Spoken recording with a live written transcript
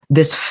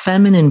this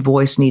feminine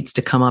voice needs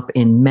to come up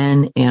in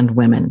men and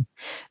women.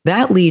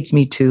 That leads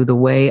me to the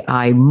way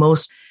I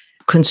most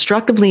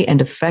constructively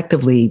and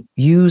effectively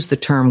use the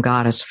term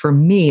goddess. For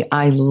me,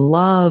 I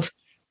love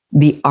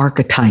the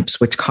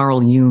archetypes, which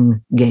Carl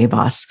Jung gave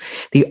us.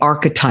 The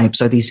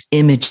archetypes are these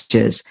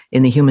images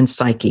in the human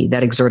psyche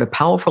that exert a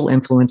powerful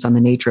influence on the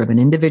nature of an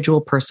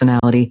individual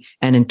personality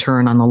and in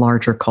turn on the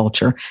larger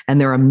culture. And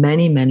there are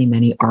many, many,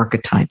 many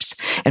archetypes,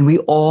 and we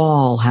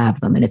all have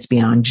them. And it's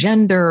beyond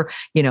gender,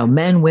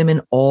 men, women,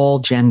 all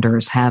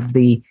genders have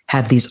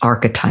these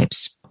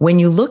archetypes. When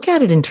you look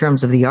at it in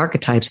terms of the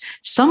archetypes,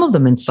 some of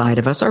them inside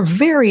of us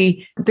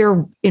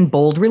they're in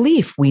bold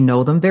relief. We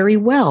know them very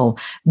well.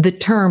 The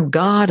term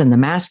God and the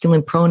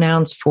masculine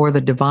pronouns for the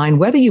divine,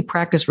 whether you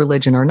practice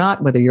religion or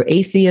not, whether you're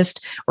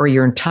atheist or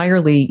you're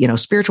entirely,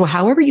 spiritual,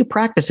 however you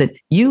practice it,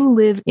 you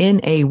live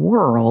in a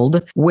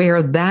world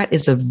where that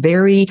is a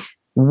very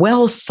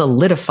well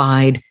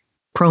solidified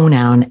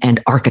pronoun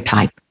and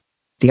archetype,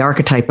 the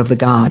archetype of the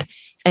God.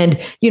 And,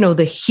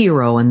 the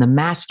hero and the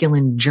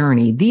masculine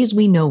journey, these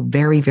we know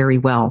very, very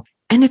well.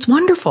 And it's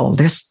wonderful.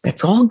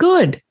 It's all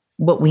good.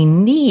 What we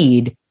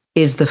need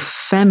is the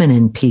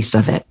feminine piece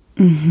of it.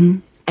 Mm-hmm.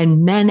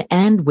 And men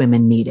and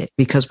women need it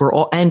because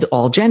and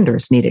all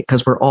genders need it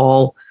because we're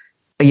all,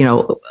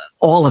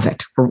 all of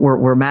it.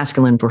 We're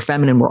masculine, we're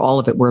feminine, we're all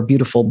of it. We're a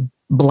beautiful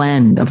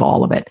blend of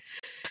all of it.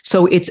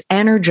 So it's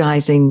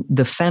energizing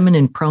the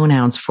feminine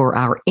pronouns for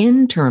our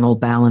internal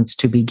balance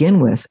to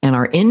begin with and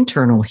our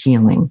internal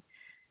healing.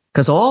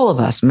 Because all of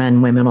us,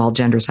 men, women, all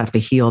genders, have to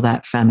heal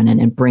that feminine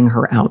and bring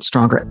her out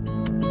stronger.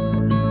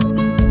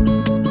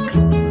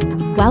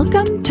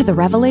 Welcome to the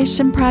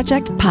Revelation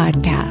Project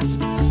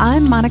podcast.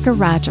 I'm Monica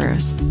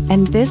Rogers,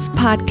 and this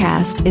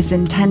podcast is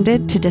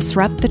intended to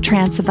disrupt the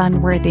trance of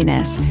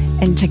unworthiness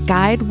and to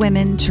guide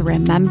women to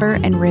remember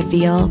and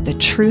reveal the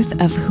truth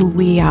of who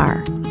we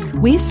are.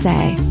 We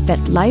say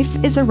that life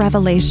is a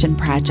revelation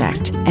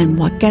project, and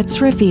what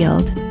gets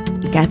revealed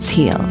gets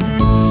healed.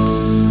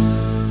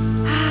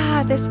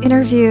 This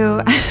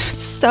interview, I'm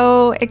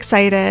so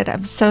excited.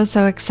 I'm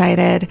so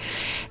excited.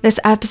 This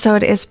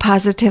episode is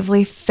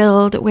positively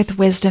filled with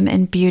wisdom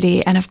and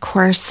beauty. And of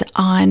course,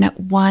 on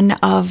one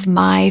of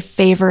my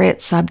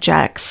favorite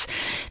subjects,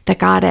 the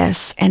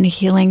goddess and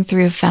healing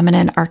through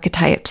feminine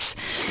archetypes.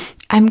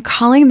 I'm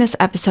calling this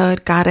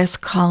episode Goddess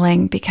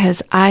Calling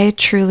because I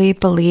truly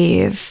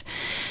believe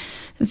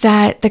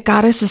that the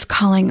goddess is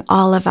calling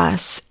all of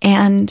us.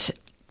 And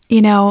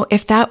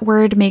if that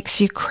word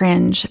makes you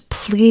cringe,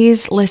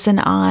 please listen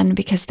on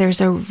because there's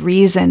a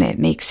reason it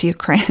makes you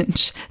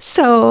cringe.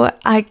 So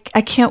I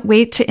can't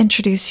wait to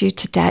introduce you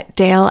to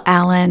Dale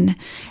Allen.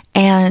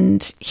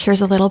 And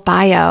here's a little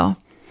bio.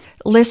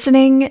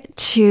 Listening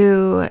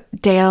to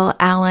Dale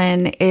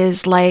Allen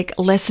is like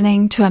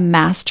listening to a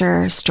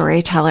master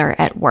storyteller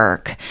at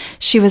work.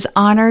 She was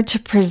honored to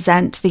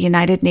present the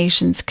United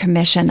Nations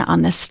Commission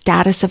on the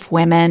Status of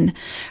Women,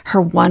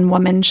 her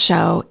one-woman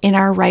show, In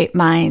Our Right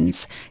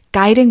Minds,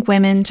 guiding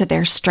women to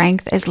their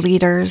strength as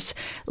leaders,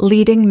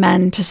 leading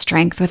men to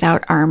strength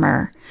without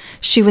armor.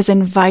 She was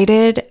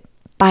invited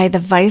by the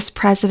vice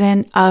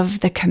president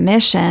of the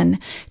commission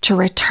to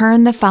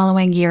return the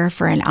following year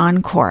for an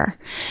encore.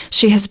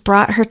 She has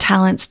brought her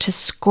talents to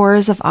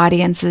scores of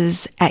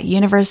audiences at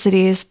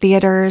universities,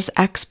 theaters,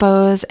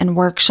 expos, and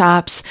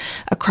workshops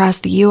across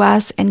the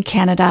US and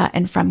Canada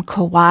and from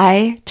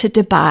Kauai to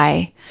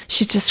Dubai.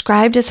 She's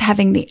described as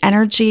having the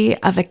energy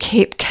of a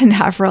Cape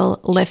Canaveral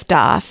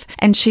liftoff,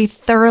 and she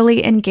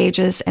thoroughly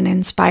engages and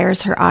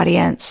inspires her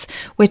audience,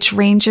 which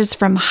ranges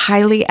from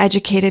highly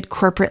educated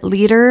corporate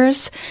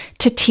leaders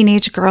to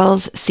teenage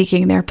girls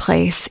seeking their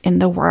place in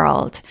the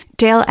world.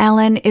 Dale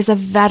Allen is a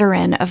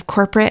veteran of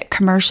corporate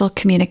commercial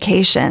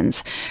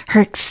communications. Her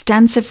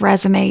extensive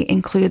resume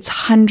includes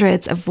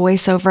hundreds of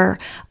voiceover,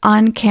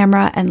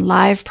 on-camera, and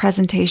live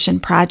presentation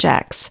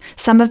projects.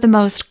 Some of the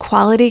most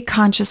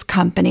quality-conscious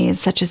companies,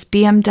 such as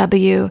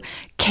BMW,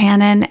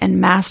 Canon,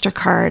 and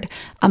MasterCard,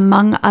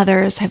 among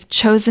others, have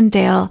chosen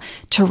Dale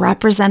to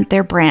represent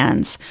their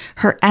brands.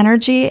 Her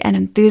energy and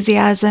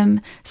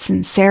enthusiasm,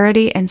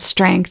 sincerity, and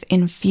strength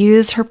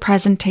infuse her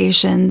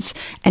presentations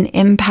and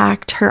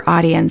impact her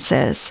audiences.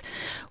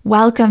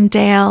 Welcome,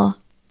 Dale.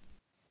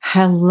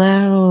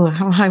 Hello.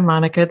 Hi,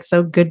 Monica. It's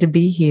so good to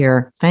be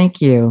here. Thank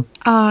you.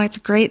 Oh, it's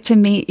great to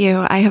meet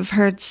you. I have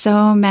heard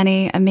so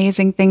many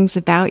amazing things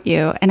about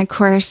you. And of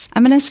course,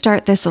 I'm going to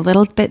start this a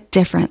little bit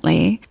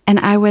differently. And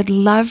I would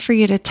love for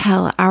you to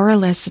tell our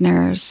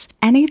listeners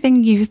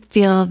anything you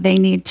feel they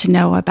need to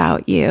know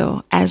about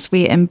you as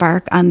we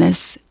embark on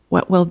this,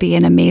 what will be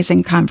an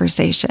amazing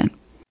conversation.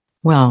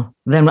 Well,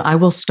 then I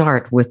will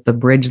start with the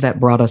bridge that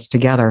brought us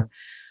together,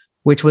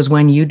 which was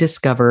when you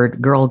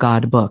discovered Girl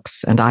God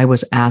Books. And I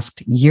was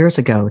asked years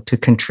ago to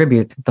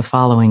contribute the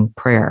following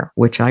prayer,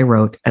 which I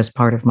wrote as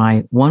part of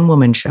my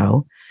one-woman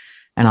show.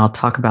 And I'll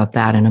talk about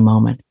that in a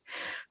moment.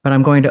 But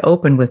I'm going to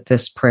open with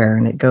this prayer,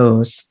 and it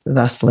goes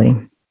thusly.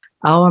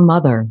 Our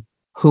Mother,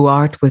 who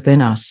art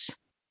within us,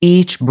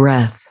 each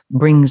breath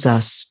brings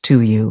us to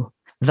you.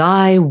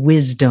 Thy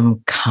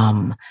wisdom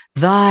come,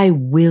 thy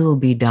will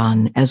be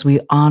done as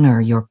we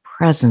honor your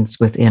presence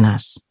within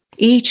us.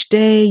 Each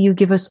day you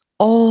give us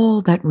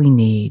all that we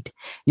need.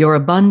 Your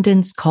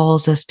abundance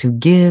calls us to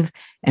give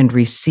and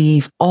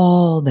receive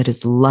all that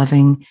is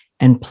loving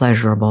and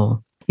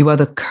pleasurable. You are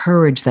the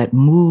courage that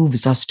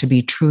moves us to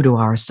be true to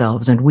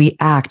ourselves, and we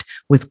act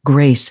with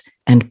grace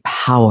and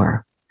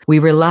power. We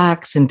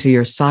relax into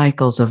your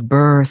cycles of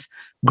birth,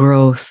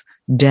 growth,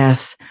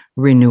 death,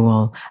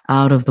 renewal.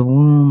 Out of the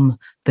womb,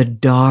 the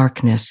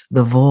darkness,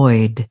 the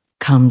void,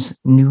 comes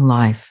new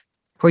life.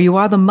 For you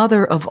are the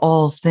mother of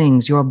all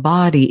things. Your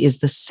body is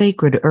the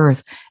sacred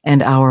earth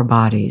and our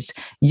bodies.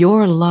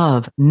 Your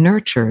love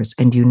nurtures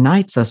and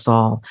unites us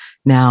all,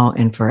 now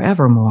and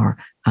forevermore.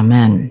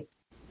 Amen.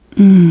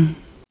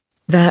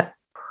 That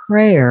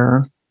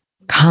prayer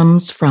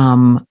comes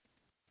from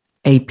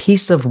a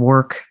piece of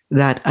work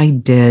that I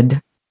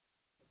did,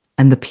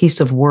 and the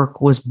piece of work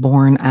was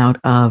born out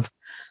of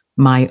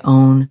my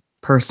own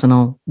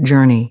personal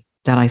journey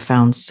that I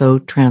found so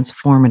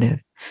transformative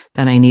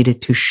that I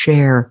needed to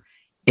share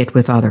it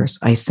with others.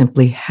 I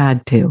simply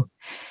had to.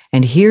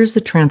 And here's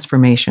the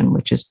transformation,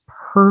 which is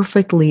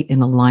perfectly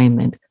in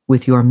alignment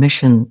with your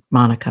mission,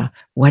 Monica.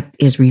 What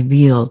is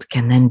revealed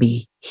can then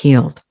be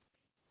healed.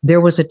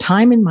 There was a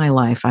time in my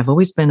life, I've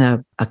always been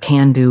a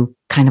can-do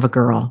kind of a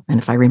girl. And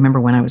if I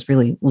remember when I was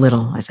really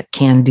little, I was a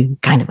can-do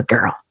kind of a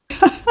girl.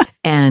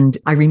 And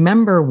I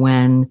remember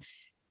when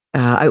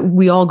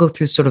we all go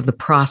through sort of the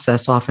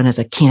process often as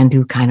a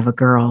can-do kind of a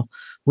girl,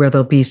 where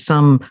there'll be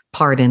some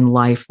part in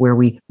life where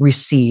we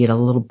recede a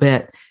little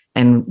bit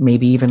and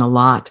maybe even a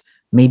lot,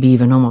 maybe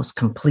even almost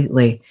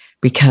completely,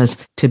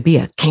 because to be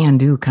a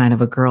can-do kind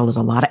of a girl is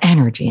a lot of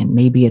energy and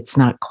maybe it's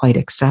not quite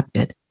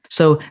accepted.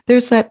 So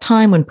there's that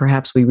time when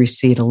perhaps we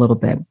recede a little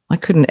bit. I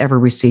couldn't ever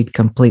recede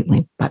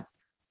completely, but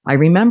I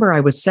remember I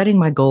was setting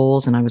my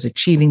goals and I was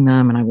achieving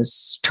them, and I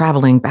was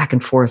traveling back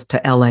and forth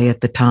to LA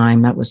at the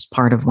time. That was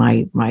part of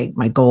my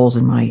goals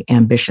and my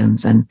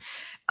ambitions. And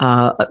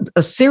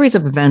a series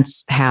of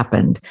events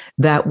happened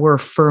that were,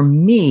 for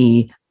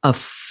me, a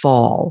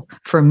fall.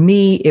 For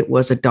me, it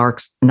was a dark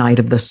night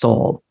of the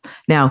soul.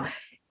 Now,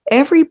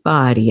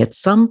 everybody at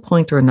some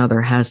point or another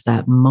has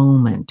that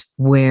moment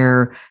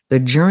where the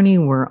journey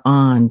we're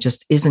on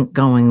just isn't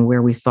going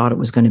where we thought it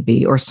was going to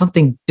be, or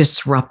something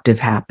disruptive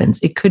happens.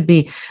 It could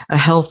be a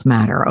health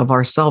matter of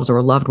ourselves or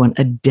a loved one,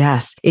 a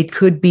death. It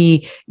could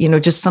be,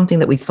 just something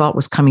that we thought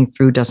was coming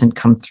through doesn't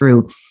come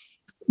through.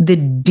 The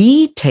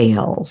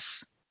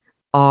details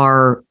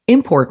are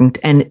important,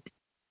 and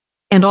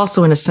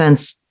also, in a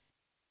sense,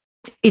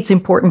 it's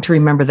important to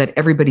remember that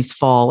everybody's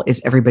fall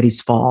is everybody's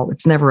fall.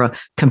 It's never a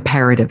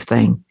comparative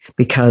thing,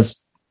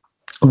 because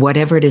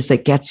whatever it is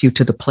that gets you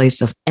to the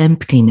place of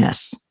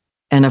emptiness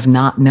and of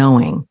not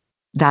knowing,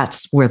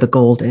 that's where the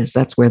gold is.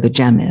 That's where the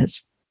gem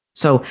is.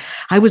 So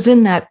I was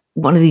in that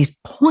one of these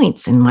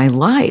points in my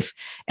life,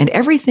 and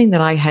everything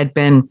that I had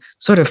been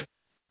sort of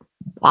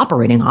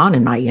operating on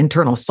in my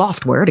internal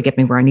software to get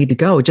me where I need to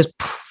go, it just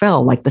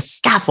fell like the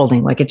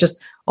scaffolding, like it just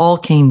all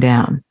came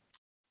down.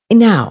 And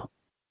now,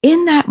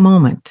 in that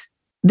moment,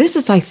 this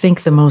is, I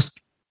think, the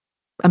most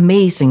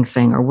amazing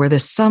thing, or where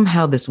there's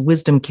somehow this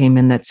wisdom came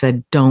in that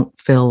said, don't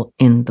fill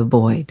in the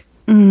void.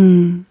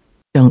 Don't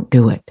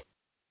do it.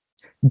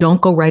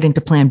 Don't go right into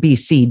plan B,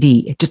 C,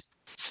 D. Just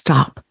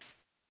stop.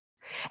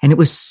 And it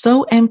was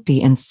so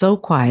empty and so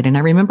quiet. And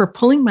I remember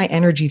pulling my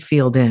energy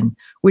field in,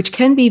 which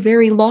can be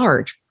very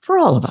large for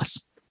all of us.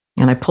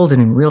 And I pulled it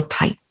in real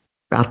tight,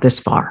 about this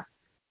far.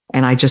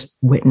 And I just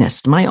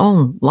witnessed my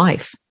own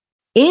life.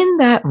 In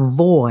that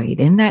void,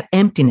 in that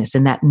emptiness,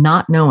 in that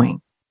not knowing,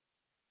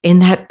 in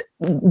that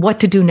what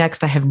to do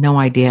next, I have no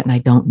idea and I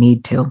don't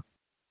need to.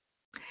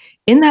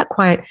 In that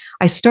quiet,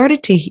 I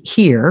started to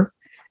hear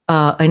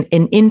an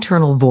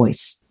internal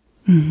voice,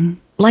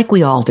 like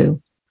we all do,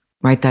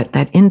 right?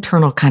 That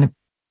internal kind of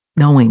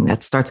knowing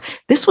that starts.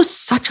 This was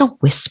such a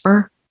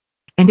whisper,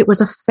 and it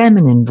was a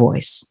feminine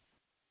voice.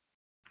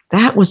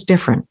 That was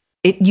different.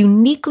 It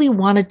uniquely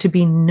wanted to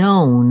be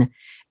known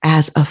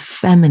as a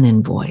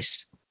feminine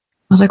voice.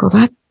 I was like,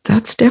 well,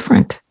 that's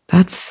different.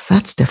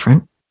 That's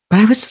different. But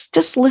I was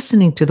just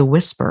listening to the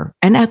whisper.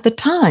 And at the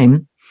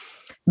time,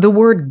 the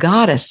word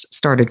goddess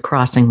started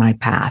crossing my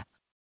path,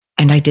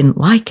 and I didn't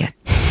like it.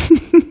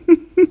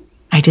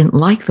 I didn't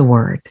like the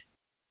word.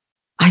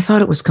 I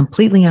thought it was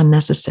completely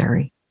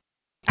unnecessary.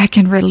 I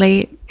can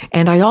relate.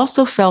 And I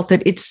also felt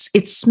that it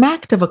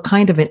smacked of a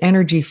kind of an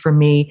energy for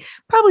me,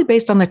 probably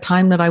based on the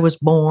time that I was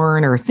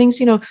born or things,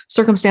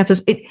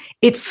 circumstances.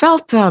 It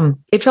felt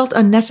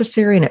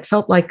unnecessary, and it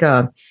felt like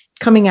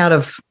coming out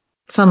of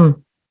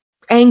some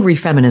angry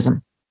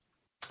feminism.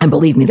 And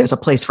believe me, there's a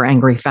place for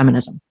angry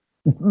feminism.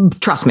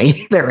 Trust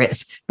me, there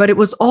is. But it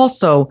was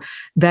also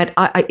that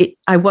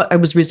I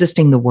was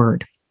resisting the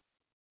word.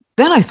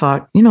 Then I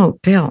thought,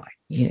 Dale,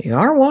 you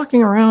are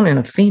walking around in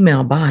a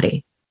female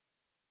body,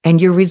 and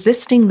you're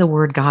resisting the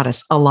word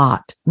goddess a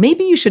lot.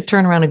 Maybe you should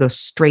turn around and go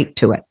straight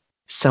to it.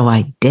 So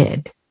I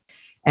did.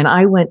 And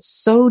I went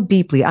so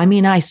deeply. I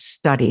mean, I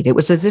studied. It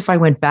was as if I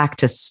went back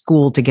to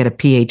school to get a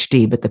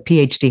PhD, but the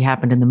PhD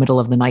happened in the middle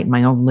of the night in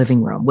my own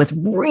living room with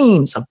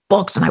reams of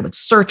books, and I would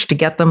search to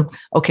get them.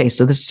 Okay,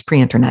 so this is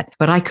pre-internet,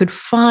 but I could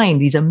find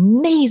these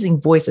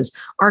amazing voices,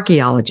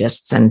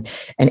 archaeologists and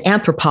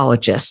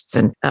anthropologists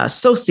and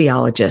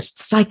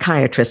sociologists,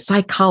 psychiatrists,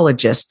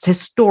 psychologists,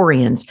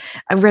 historians.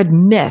 I read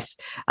myth,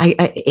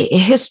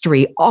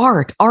 history,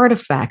 art,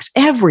 artifacts,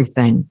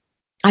 everything.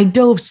 I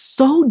dove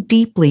so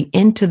deeply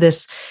into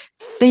this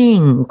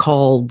thing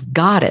called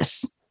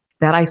goddess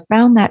that I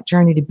found that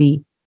journey to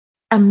be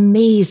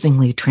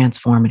amazingly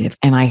transformative,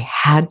 and I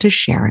had to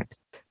share it.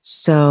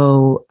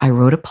 So I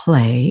wrote a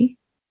play.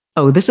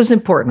 Oh, this is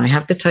important. I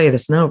have to tell you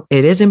this. No,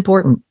 it is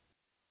important.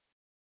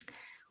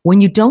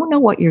 When you don't know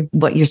what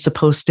you're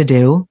supposed to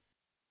do,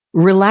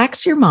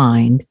 relax your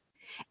mind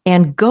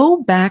and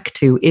go back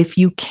to, if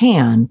you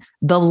can,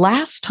 the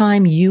last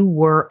time you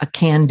were a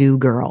can-do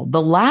girl,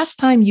 the last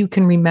time you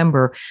can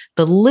remember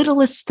the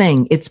littlest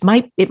thing. It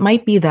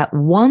might be that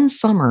one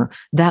summer,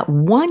 that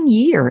 1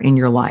 year in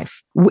your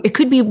life. It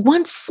could be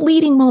one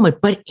fleeting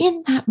moment, but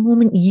in that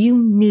moment, you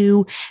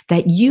knew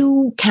that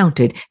you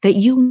counted, that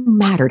you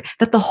mattered,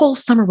 that the whole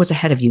summer was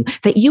ahead of you,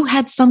 that you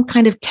had some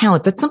kind of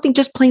talent, that something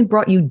just plain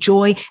brought you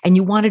joy and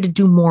you wanted to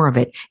do more of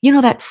it. You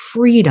know, that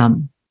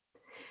freedom.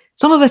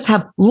 Some of us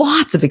have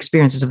lots of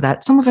experiences of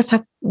that. Some of us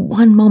have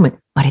one moment,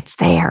 but it's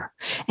there.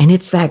 And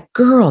it's that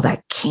girl,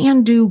 that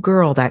can-do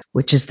girl,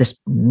 which is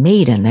this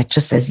maiden that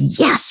just says,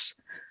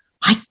 yes,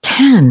 I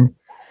can.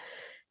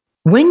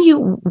 When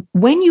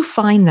you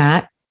find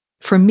that,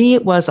 for me,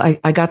 it was,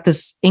 I got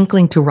this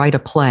inkling to write a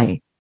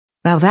play.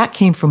 Now that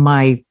came from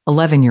my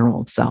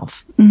 11-year-old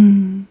self.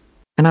 Mm.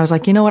 And I was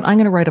like, you know what? I'm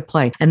going to write a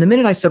play. And the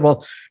minute I said,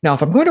 well, now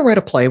if I'm going to write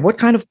a play, what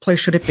kind of play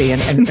should it be?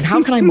 And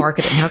how can I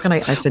market it? And how can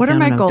I said, what are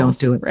my goals? Don't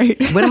do it.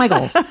 Right. What are my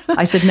goals?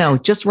 I said, no,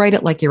 just write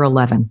it like you're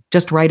 11.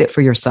 Just write it for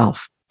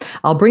yourself.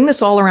 I'll bring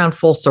this all around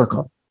full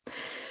circle.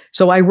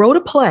 So I wrote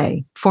a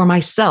play for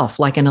myself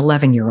like an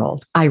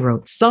 11-year-old. I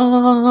wrote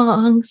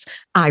songs.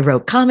 I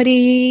wrote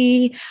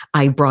comedy.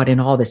 I brought in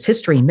all this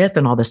history and myth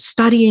and all this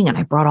studying, and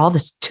I brought all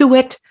this to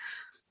it.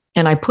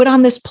 And I put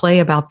on this play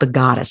about the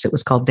goddess. It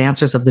was called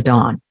Dancers of the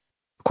Dawn.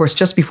 Of course,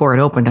 just before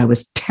it opened, I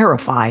was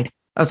terrified.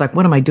 I was like,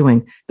 what am I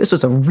doing? This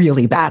was a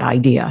really bad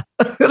idea.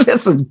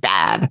 This was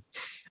bad.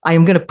 I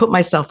am going to put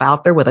myself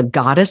out there with a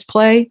goddess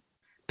play.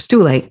 It's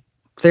too late.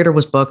 Theater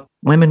was booked.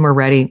 Women were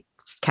ready.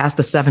 Cast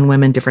of 7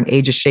 women, different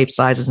ages, shapes,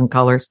 sizes, and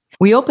colors.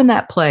 We opened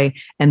that play,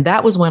 and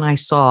that was when I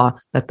saw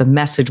that the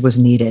message was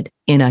needed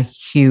in a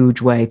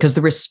huge way because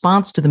the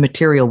response to the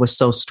material was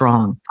so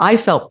strong. I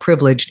felt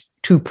privileged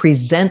to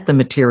present the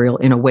material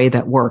in a way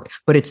that worked,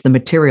 but it's the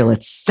material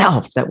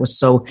itself that was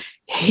so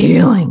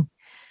healing.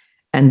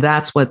 And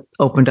that's what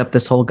opened up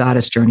this whole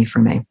goddess journey for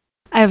me.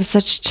 I have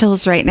such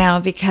chills right now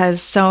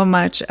because so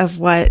much of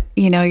what,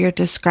 you're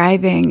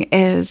describing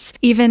is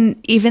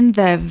even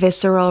the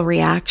visceral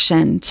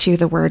reaction to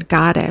the word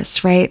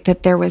goddess, right?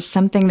 That there was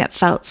something that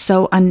felt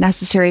so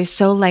unnecessary.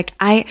 So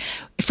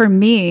for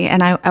me,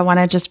 and I want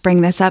to just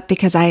bring this up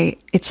because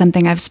it's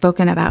something I've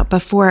spoken about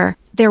before.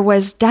 There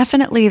was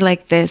definitely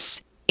like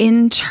this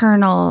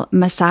internal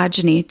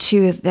misogyny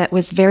too that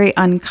was very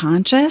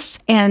unconscious.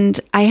 And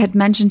I had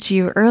mentioned to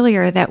you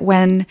earlier that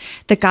when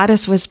the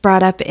goddess was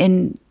brought up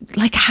in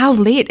how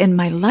late in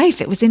my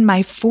life, it was in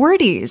my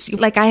 40s.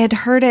 I had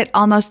heard it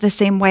almost the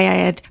same way I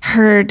had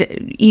heard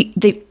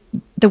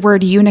the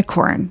word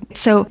unicorn.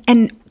 So,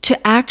 and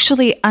to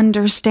actually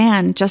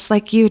understand, just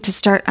like you, to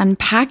start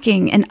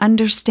unpacking and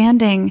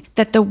understanding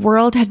that the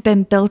world had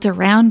been built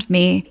around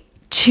me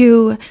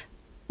to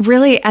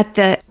really at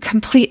the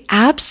complete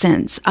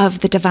absence of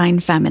the divine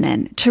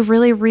feminine, to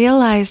really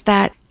realize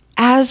that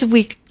as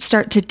we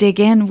start to dig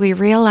in, we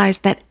realize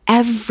that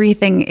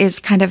everything is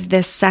kind of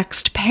this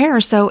sexed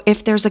pair. So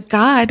if there's a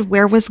God,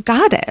 where was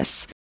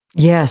goddess?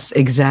 Yes,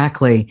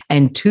 exactly.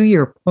 And to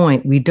your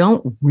point, we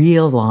don't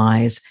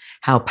realize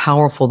how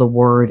powerful the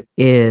word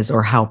is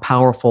or how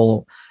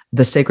powerful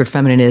the sacred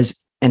feminine is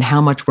and how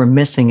much we're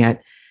missing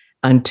it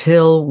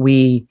until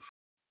we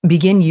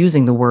begin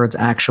using the words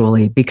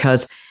actually,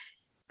 because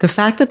the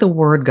fact that the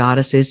word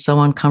goddess is so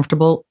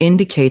uncomfortable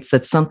indicates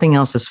that something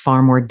else is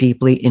far more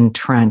deeply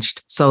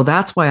entrenched. So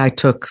that's why I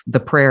took the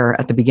prayer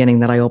at the beginning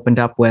that I opened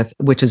up with,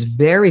 which is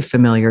very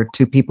familiar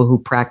to people who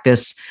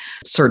practice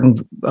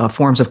certain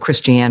forms of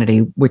Christianity,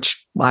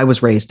 which I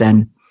was raised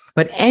in.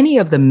 But any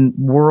of the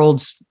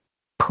world's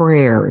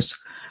prayers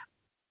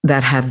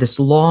that have this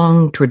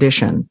long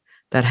tradition,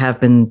 that have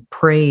been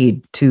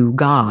prayed to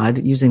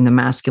God using the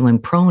masculine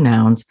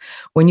pronouns,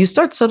 when you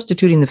start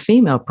substituting the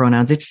female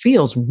pronouns, it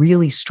feels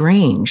really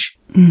strange.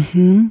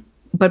 Mm-hmm.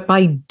 But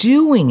by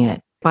doing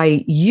it,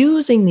 by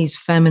using these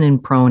feminine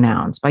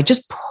pronouns, by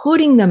just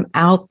putting them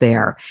out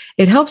there,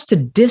 it helps to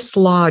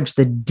dislodge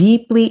the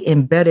deeply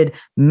embedded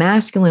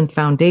masculine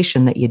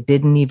foundation that you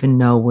didn't even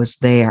know was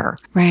there.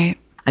 Right.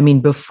 I mean,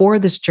 before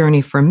this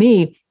journey for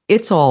me,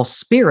 it's all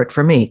spirit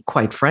for me.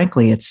 Quite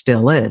frankly, it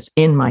still is.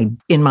 In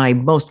my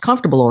most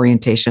comfortable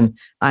orientation,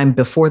 I'm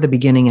before the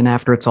beginning and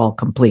after it's all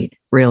complete,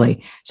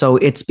 really. So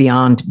it's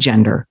beyond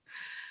gender.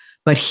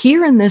 But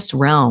here in this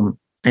realm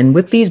and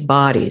with these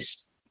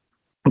bodies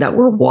that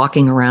we're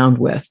walking around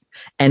with,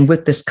 and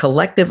with this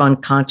collective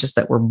unconscious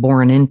that we're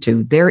born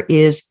into, there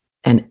is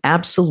an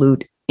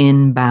absolute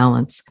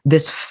imbalance.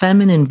 This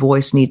feminine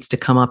voice needs to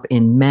come up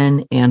in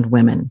men and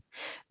women.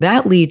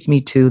 That leads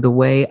me to the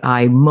way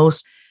I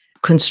most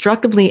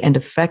constructively and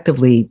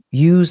effectively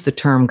use the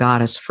term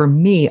goddess. For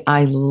me,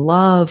 I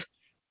love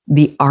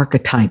the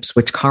archetypes,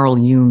 which Carl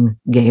Jung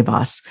gave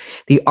us.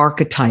 The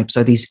archetypes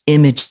are these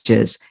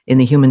images in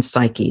the human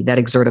psyche that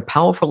exert a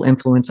powerful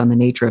influence on the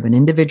nature of an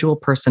individual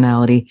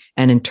personality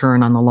and in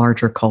turn on the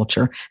larger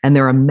culture. And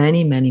there are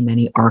many, many,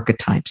 many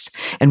archetypes,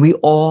 and we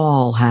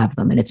all have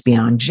them. And it's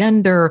beyond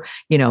gender,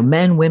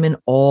 men, women,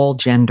 all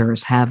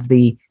genders have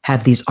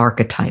these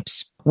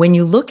archetypes. When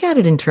you look at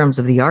it in terms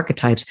of the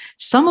archetypes,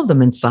 some of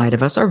them inside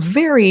of us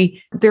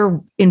they're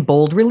in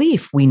bold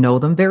relief. We know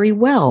them very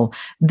well.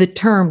 The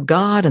term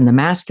God and the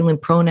masculine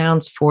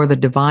pronouns for the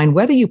divine,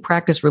 whether you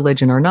practice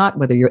religion or not,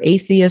 whether you're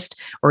atheist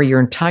or you're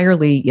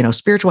entirely,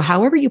 spiritual,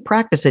 however you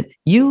practice it,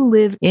 you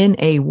live in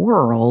a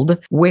world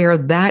where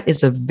that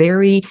is a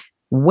very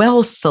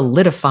well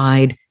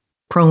solidified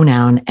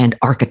pronoun and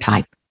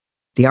archetype,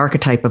 the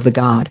archetype of the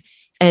God.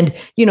 And,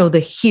 the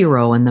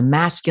hero and the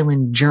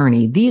masculine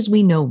journey, these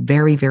we know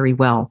very, very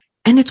well.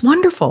 And it's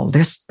wonderful.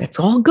 It's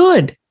all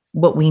good.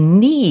 What we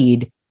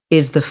need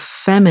is the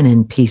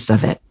feminine piece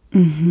of it.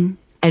 Mm-hmm.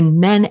 And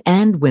men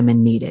and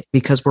women need it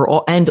because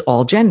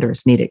all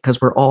genders need it because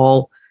we're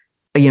all,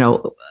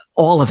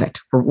 all of it.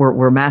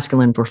 We're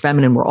masculine, we're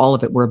feminine, we're all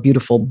of it. We're a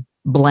beautiful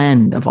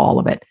blend of all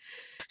of it.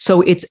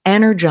 So it's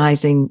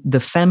energizing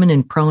the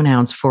feminine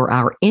pronouns for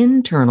our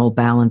internal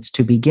balance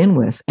to begin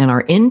with and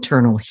our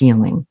internal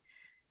healing.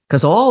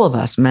 Because all of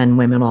us, men,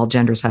 women, all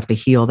genders, have to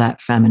heal that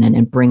feminine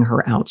and bring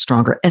her out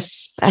stronger,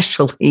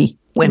 especially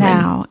women.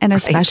 Now, and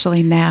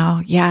especially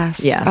now.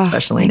 Yes. Yeah,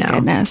 especially now.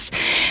 Goodness.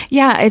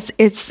 Yeah,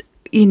 it's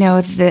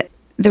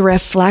the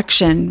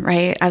reflection,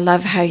 right? I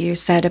love how you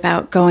said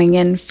about going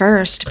in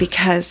first,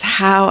 because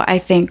how I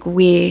think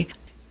we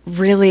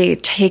really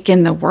take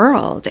in the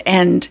world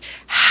and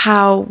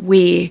how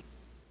we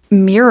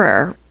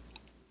mirror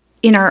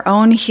in our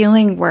own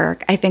healing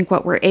work. I think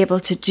what we're able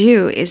to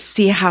do is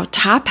see how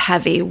top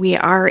heavy we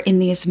are in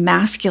these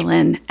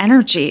masculine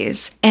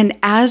energies. And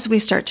as we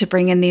start to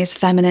bring in these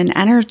feminine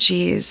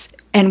energies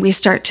and we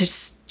start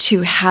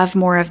to have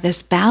more of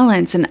this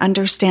balance and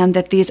understand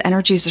that these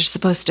energies are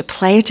supposed to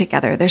play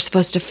together, they're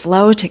supposed to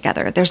flow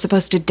together, they're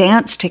supposed to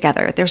dance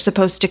together, they're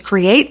supposed to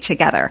create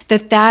together,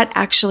 that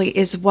actually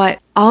is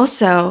what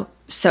also,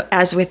 so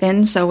as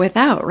within, so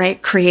without,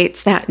 right,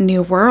 creates that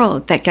new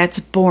world that gets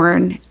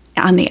born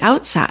on the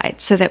outside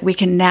so that we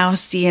can now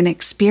see and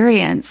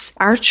experience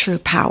our true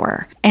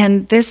power.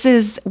 And this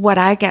is what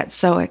I get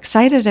so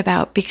excited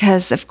about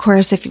because, of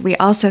course, if we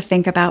also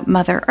think about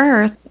Mother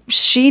Earth,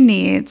 she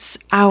needs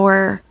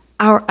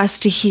us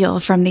to heal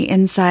from the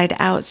inside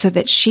out so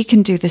that she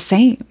can do the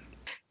same.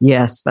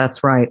 Yes,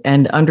 that's right.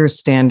 And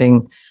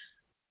understanding.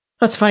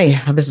 That's funny.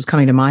 This is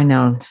coming to mind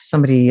now.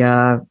 Somebody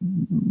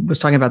was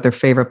talking about their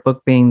favorite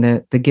book being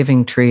the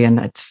Giving Tree, and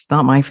it's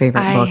not my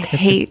favorite book. I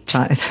hate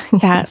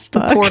that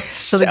book.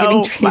 So the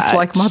Giving Tree is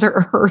like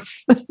Mother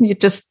Earth. You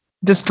just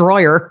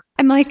destroy her.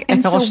 I'm like,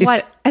 and so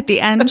what? At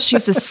the end,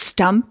 she's a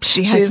stump.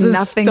 She has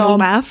nothing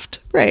left,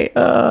 right?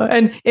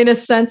 And in a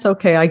sense,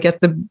 okay, I get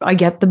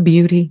the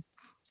beauty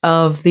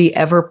of the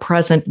ever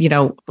present.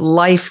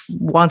 Life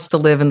wants to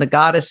live, and the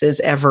goddess is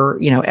ever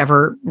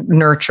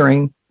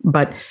nurturing,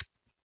 but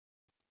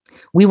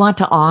we want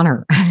to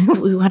honor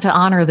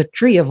the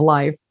tree of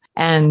life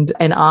and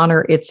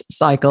honor its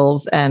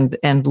cycles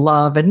and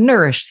love and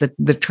nourish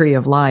the tree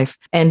of life.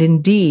 And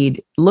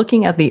indeed,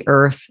 looking at the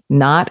earth,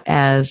 not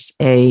as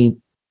a,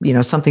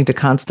 something to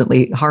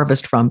constantly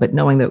harvest from, but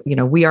knowing that,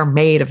 we are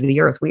made of the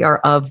earth. We are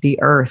of the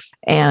earth.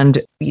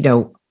 And,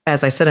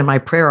 as I said in my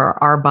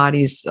prayer, our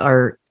bodies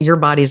are, your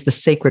body is the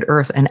sacred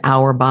earth and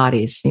our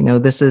bodies,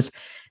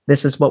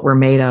 this is what we're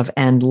made of,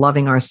 and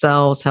loving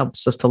ourselves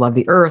helps us to love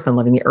the earth, and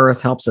loving the earth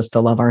helps us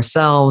to love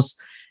ourselves.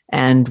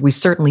 And we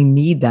certainly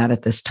need that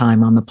at this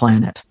time on the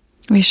planet.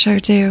 We sure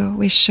do.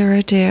 We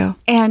sure do.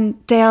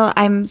 And Dale,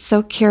 I'm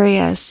so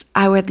curious.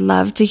 I would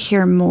love to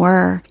hear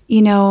more,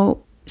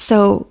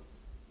 so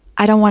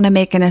I don't want to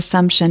make an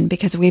assumption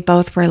because we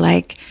both were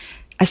like,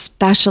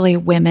 especially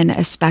women,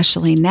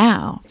 especially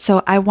now.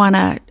 So I want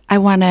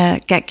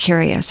to get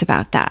curious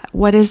about that.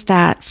 What is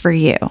that for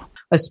you?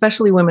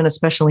 Especially women,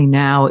 especially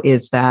now,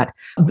 is that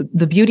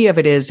the beauty of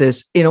it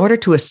is in order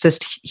to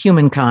assist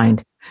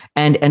humankind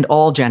and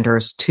all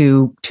genders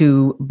to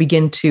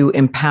begin to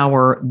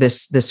empower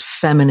this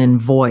feminine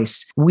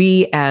voice,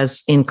 we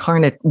as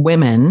incarnate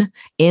women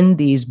in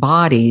these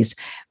bodies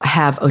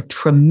have a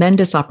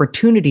tremendous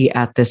opportunity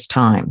at this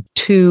time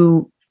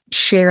to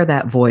share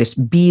that voice,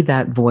 be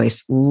that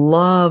voice,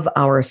 love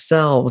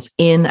ourselves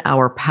in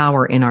our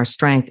power, in our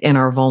strength, in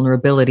our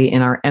vulnerability,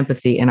 in our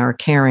empathy, in our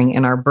caring,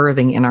 in our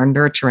birthing, in our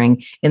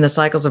nurturing, in the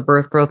cycles of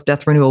birth, growth,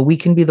 death, renewal. We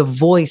can be the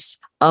voice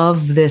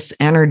of this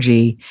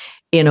energy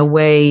in a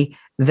way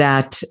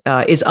that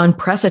is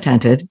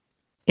unprecedented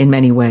in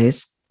many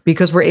ways,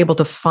 because we're able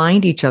to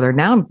find each other.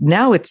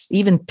 Now it's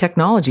even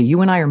technology. You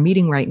and I are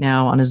meeting right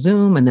now on a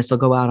Zoom, and this will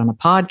go out on a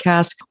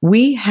podcast.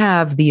 We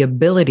have the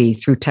ability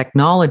through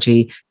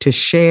technology to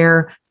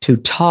share, to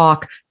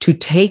talk, to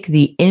take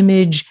the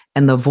image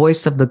and the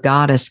voice of the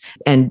goddess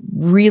and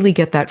really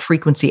get that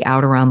frequency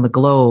out around the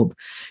globe.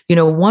 You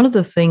know, one of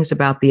the things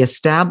about the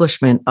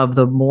establishment of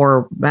the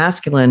more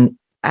masculine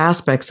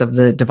aspects of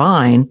the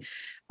divine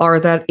are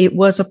that it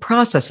was a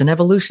process, an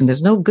evolution.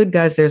 There's no good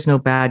guys, there's no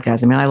bad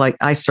guys. I mean,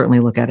 I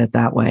certainly look at it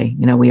that way.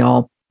 You know, we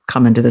all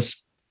come into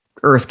this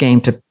earth game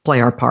to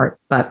play our part,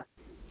 but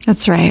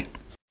that's right.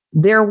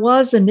 There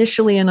was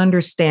initially an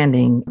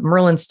understanding.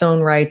 Merlin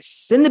Stone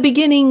writes, in the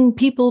beginning,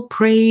 people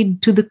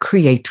prayed to the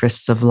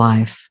creatress of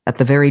life. At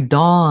the very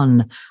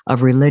dawn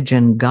of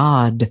religion,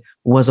 God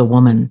was a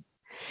woman.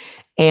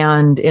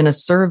 And in a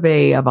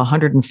survey of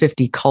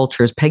 150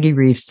 cultures, Peggy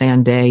Reeves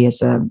Sanday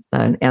is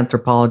an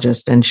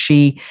anthropologist, and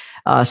she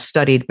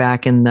studied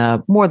back in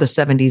the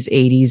 70s,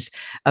 80s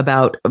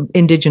about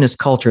indigenous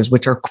cultures,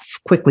 which are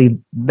quickly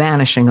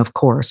vanishing, of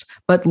course.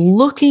 But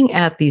looking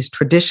at these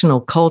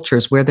traditional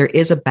cultures where there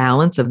is a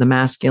balance of the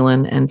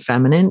masculine and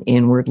feminine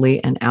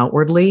inwardly and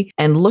outwardly,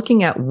 and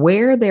looking at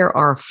where there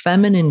are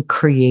feminine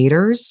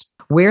creators,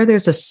 where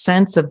there's a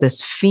sense of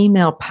this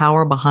female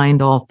power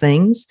behind all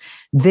things,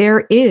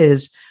 there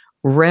is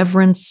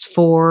reverence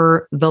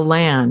for the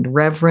land,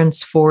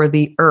 reverence for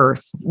the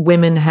earth.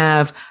 Women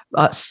have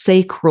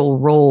sacral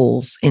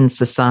roles in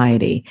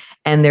society,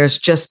 and there's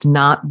just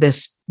not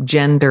this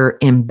gender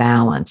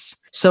imbalance.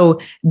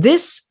 So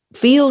this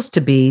seems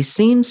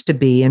to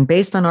be, and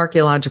based on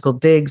archaeological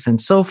digs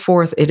and so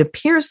forth, it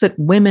appears that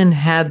women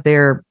had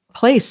their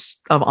place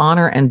of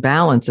honor and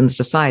balance in the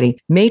society.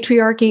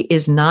 Matriarchy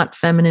is not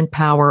feminine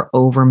power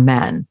over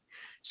men.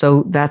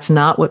 So that's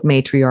not what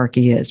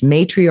matriarchy is.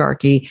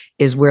 Matriarchy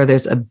is where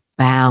there's a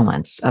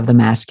balance of the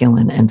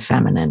masculine and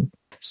feminine.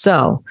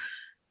 So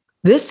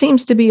this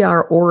seems to be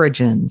our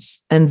origins.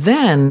 And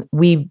then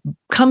we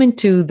come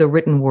into the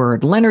written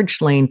word. Leonard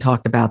Shlain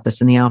talked about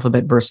this in The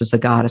Alphabet versus the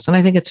Goddess. And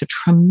I think it's a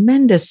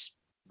tremendous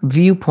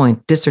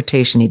viewpoint,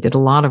 dissertation. He did a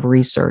lot of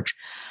research.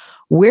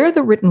 Where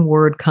the written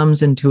word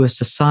comes into a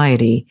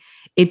society,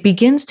 it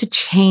begins to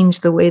change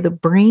the way the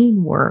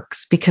brain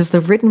works, because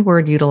the written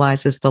word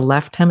utilizes the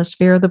left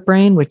hemisphere of the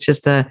brain, which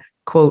is the,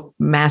 quote,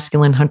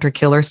 masculine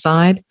hunter-killer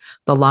side,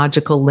 the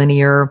logical,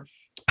 linear,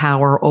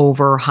 power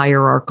over,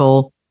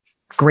 hierarchical,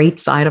 great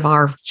side of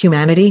our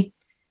humanity.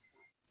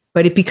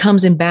 But it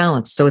becomes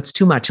imbalanced, so it's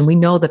too much. And we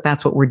know that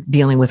that's what we're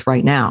dealing with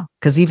right now,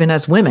 because even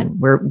as women,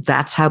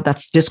 that's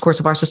the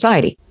discourse of our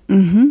society.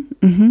 Mm-hmm,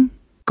 mm-hmm.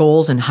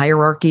 Goals and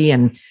hierarchy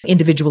and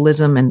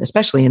individualism, and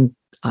especially in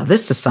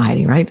this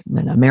society, right?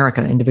 In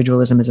America,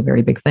 individualism is a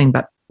very big thing.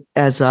 But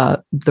as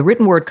the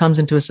written word comes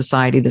into a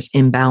society, this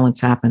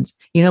imbalance happens.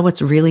 You know,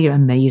 what's really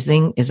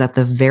amazing is that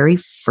the very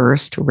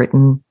first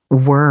written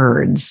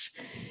words,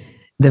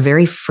 the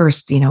very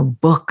first,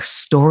 book,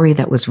 story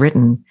that was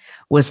written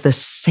was the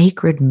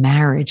sacred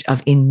marriage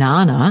of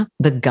Inanna,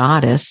 the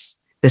goddess,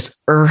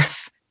 this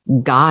earth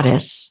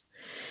goddess.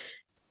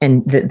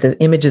 And the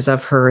images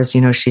of her is,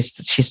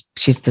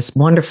 she's this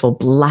wonderful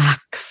black,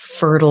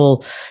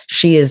 fertile.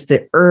 She is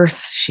the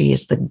earth. She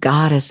is the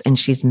goddess, and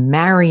she's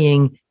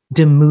marrying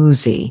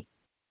Dumuzi.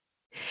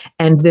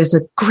 And there's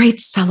a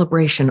great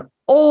celebration.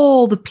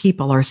 All the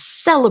people are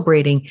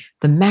celebrating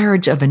the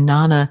marriage of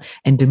Inanna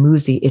and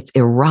Dumuzi. It's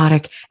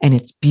erotic and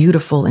it's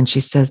beautiful. And she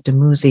says,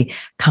 Dumuzi,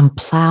 come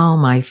plow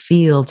my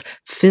fields,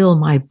 fill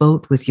my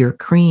boat with your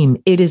cream.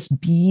 It is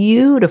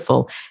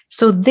beautiful.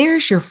 So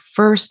there's your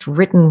first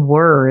written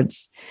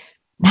words.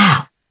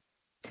 Now,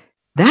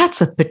 that's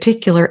a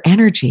particular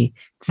energy.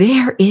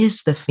 There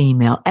is the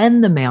female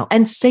and the male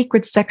and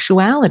sacred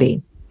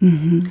sexuality,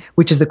 mm-hmm.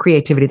 which is the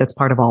creativity that's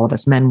part of all of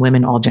us, men,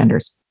 women, all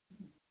genders.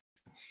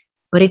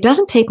 But it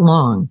doesn't take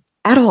long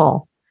at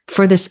all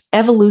for this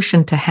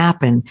evolution to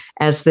happen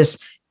as this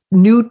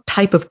new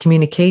type of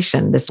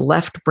communication, this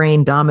left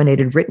brain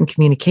dominated written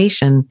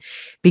communication,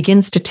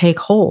 begins to take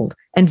hold.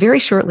 And very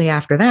shortly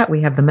after that,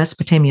 we have the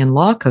Mesopotamian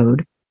law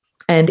code.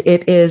 And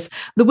it is,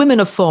 the women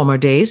of former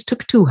days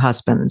took 2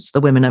 husbands.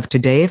 The women of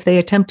today, if they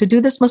attempt to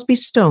do this, must be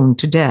stoned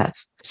to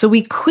death. So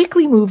we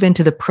quickly move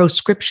into the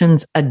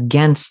proscriptions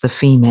against the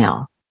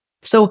female.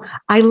 So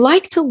I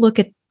like to look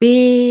at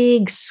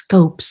big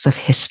scopes of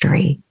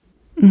history.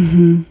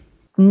 Mm-hmm.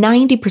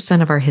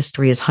 90% of our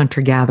history is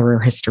hunter-gatherer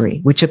history,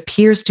 which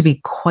appears to be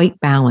quite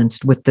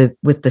balanced with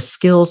the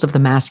skills of the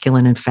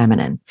masculine and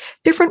feminine.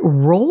 Different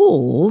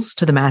roles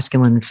to the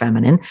masculine and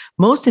feminine.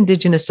 Most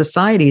indigenous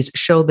societies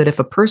show that if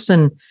a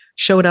person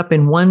showed up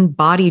in one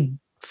body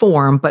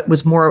form but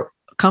was more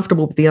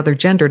comfortable with the other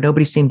gender,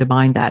 nobody seemed to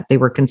mind that. They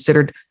were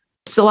considered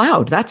It's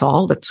allowed. That's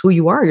all. That's who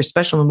you are. You're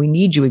special and we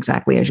need you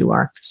exactly as you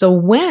are. So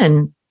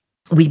when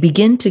we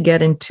begin to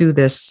get into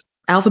this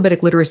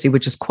alphabetic literacy,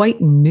 which is quite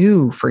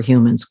new for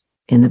humans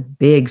in the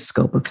big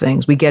scope of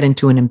things, we get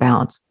into an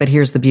imbalance. But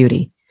here's the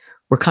beauty.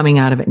 We're coming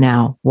out of it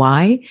now.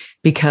 Why?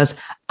 Because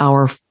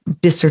our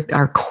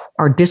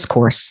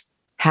discourse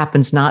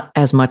happens not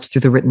as much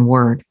through the written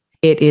word.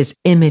 It is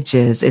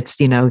images. It's,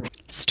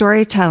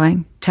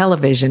 storytelling,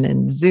 television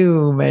and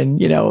Zoom and,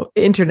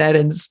 internet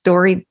and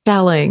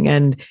storytelling.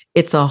 And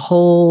it's a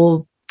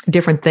whole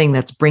different thing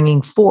that's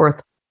bringing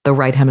forth the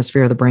right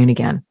hemisphere of the brain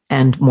again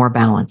and more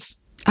balance.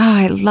 Oh,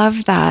 I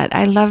love that.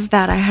 I love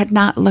that. I had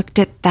not looked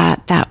at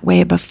that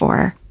way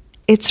before.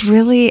 It's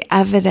really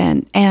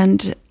evident.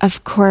 And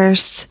of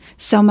course,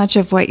 so much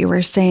of what you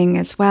were saying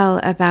as well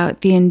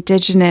about the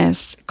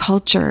indigenous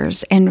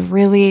cultures. And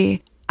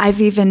really,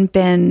 I've even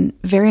been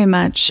very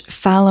much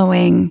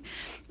following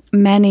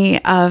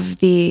many of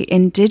the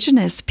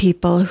indigenous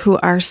people who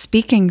are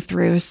speaking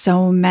through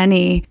so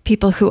many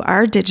people who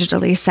are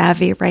digitally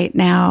savvy right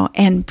now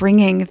and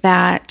bringing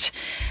that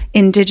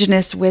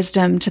indigenous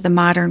wisdom to the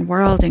modern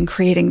world and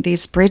creating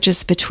these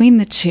bridges between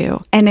the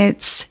two. And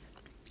it's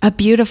a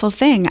beautiful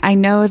thing. I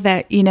know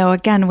that,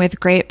 again,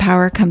 with great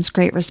power comes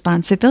great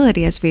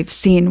responsibility, as we've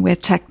seen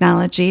with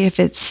technology.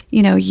 If it's,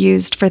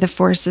 used for the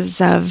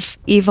forces of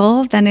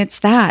evil, then it's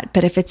that.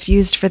 But if it's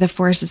used for the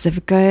forces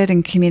of good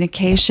and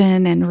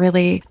communication and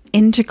really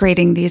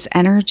integrating these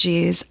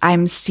energies,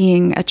 I'm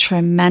seeing a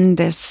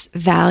tremendous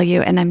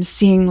value, and I'm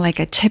seeing like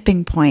a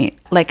tipping point,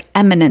 like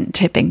eminent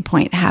tipping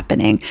point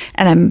happening.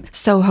 And I'm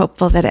so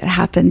hopeful that it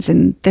happens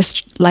in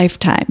this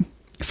lifetime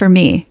for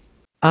me.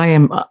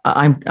 I'm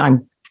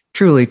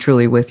truly,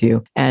 truly with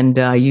you. And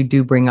you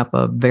do bring up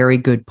a very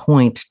good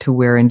point to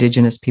where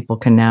indigenous people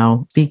can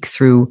now speak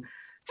through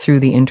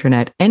the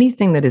internet.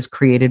 Anything that is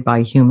created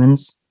by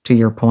humans, to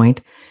your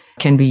point,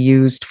 can be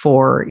used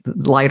for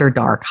light or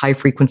dark, high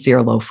frequency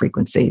or low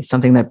frequency,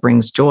 something that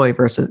brings joy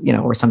versus,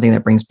 or something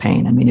that brings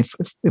pain. I mean,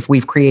 if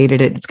we've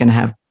created it, it's going to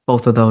have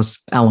both of those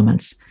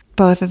elements.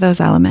 Both of those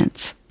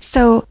elements.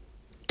 So,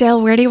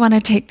 Dale, where do you want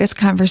to take this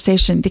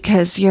conversation?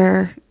 Because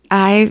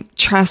I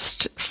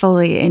trust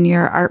fully in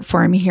your art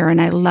form here,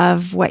 and I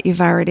love what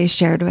you've already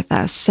shared with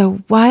us.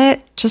 So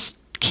just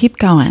keep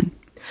going.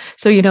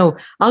 So,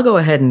 I'll go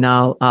ahead and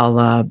I'll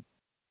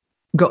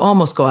go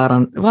out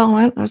on,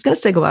 I was going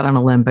to say go out on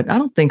a limb, but I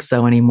don't think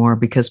so anymore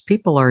because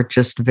people are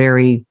just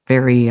very,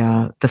 very,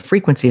 the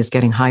frequency is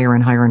getting higher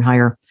and higher and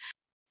higher.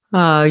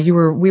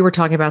 We were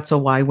talking about, so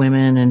why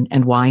women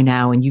and why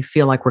now? And you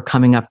feel like we're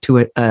coming up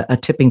to a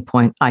tipping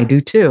point. I do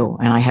too.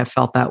 And I have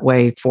felt that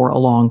way for a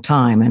long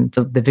time. And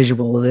the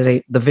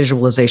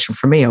visualization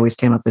for me always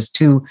came up as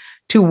two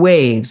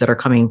waves that are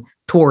coming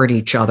toward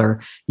each other.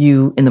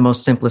 You, in the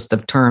most simplest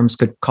of terms,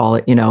 could call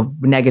it,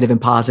 negative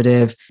and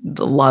positive,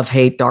 love,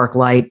 hate, dark,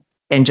 light,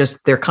 and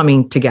just they're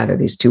coming together,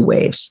 these two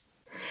waves.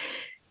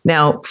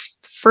 Now,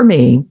 for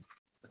me,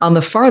 on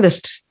the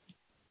farthest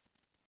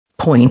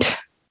point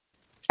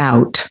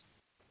out,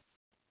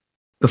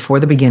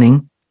 before the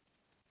beginning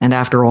and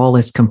after all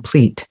is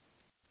complete,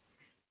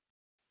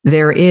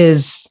 there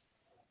is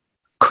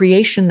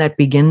creation that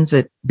begins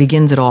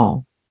it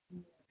all.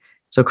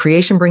 So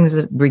creation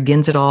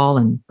begins it all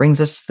and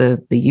brings us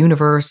the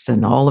universe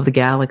and all of the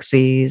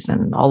galaxies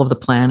and all of the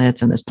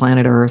planets and this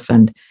planet Earth,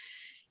 and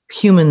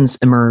humans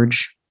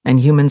emerge,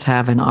 and humans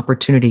have an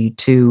opportunity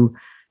to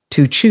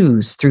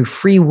choose through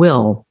free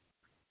will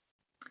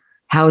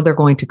how they're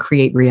going to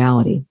create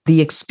reality.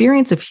 The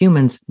experience of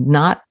humans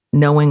not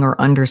knowing or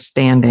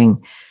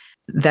understanding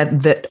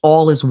that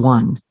all is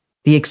one.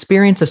 The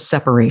experience of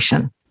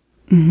separation.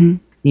 Mm-hmm.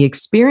 The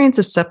experience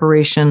of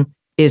separation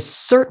is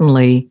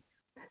certainly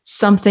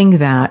something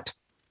that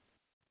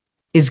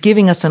is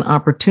giving us an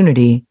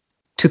opportunity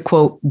to,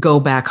 quote, go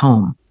back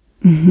home.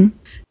 Mm-hmm.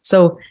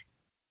 So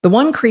the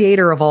one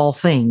creator of all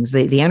things,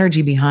 the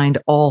energy behind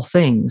all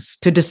things,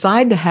 to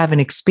decide to have an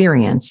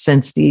experience,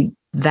 since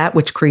that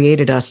which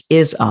created us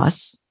is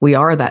us. We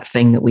are that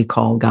thing that we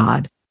call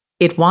God.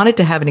 It wanted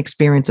to have an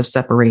experience of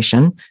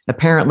separation.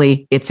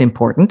 Apparently, it's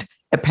important.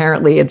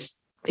 Apparently, it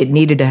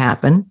needed to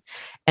happen.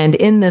 And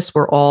in this,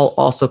 we're all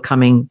also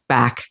coming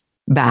back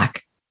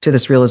to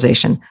this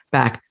realization,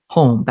 back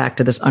home, back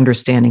to this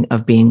understanding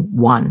of being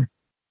one,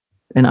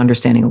 an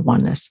understanding of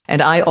oneness.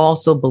 And I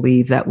also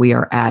believe that we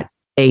are at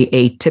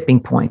a tipping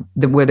point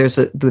where there's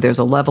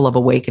a level of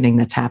awakening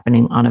that's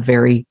happening on a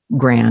very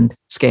grand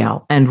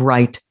scale and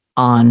right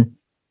on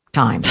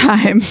time.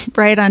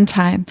 Right on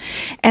time.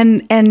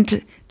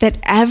 And that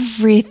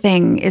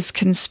everything is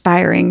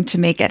conspiring to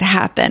make it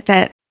happen.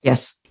 That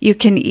yes, you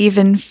can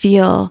even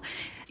feel,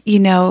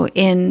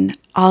 in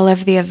all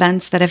of the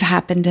events that have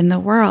happened in the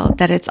world,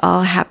 that it's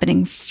all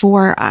happening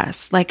for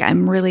us. Like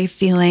I'm really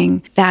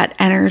feeling that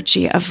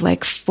energy of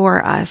like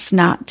for us,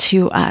 not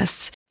to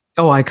us.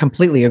 Oh, I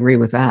completely agree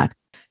with that.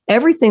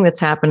 Everything that's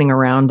happening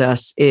around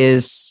us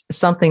is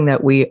something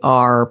that we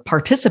are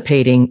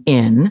participating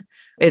in.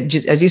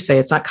 As you say,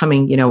 it's not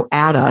coming,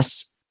 at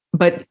us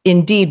But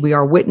indeed, we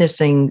are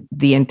witnessing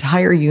the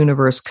entire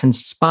universe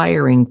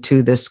conspiring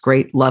to this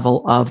great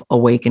level of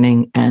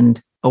awakening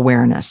and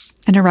awareness.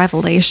 And a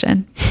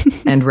revelation.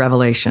 And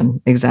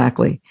revelation,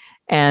 exactly.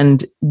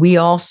 And we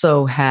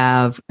also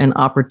have an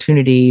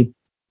opportunity,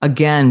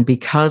 again,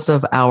 because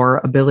of our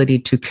ability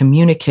to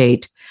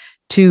communicate,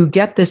 to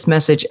get this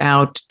message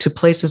out to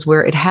places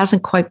where it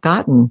hasn't quite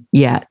gotten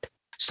yet.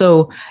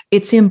 So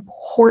it's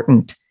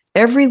important.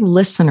 Every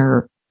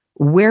listener,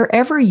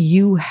 wherever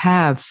you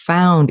have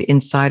found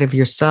inside of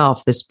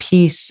yourself this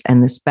peace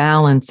and this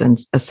balance and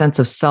a sense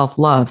of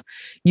self-love,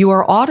 you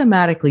are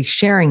automatically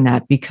sharing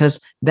that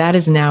because that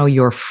is now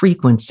your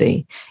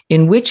frequency,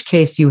 in which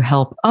case you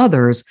help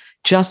others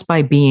just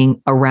by being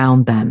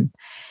around them.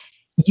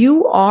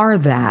 You are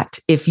that.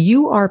 If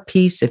you are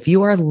peace, if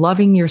you are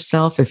loving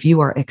yourself, if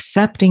you are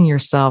accepting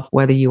yourself,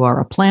 whether you are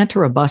a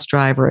planter, a bus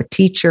driver, a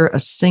teacher, a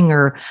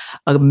singer,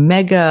 a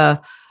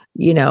mega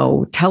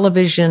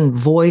television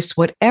voice,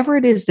 whatever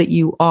it is that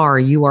you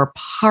are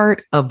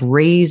part of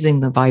raising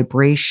the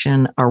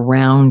vibration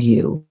around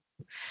you.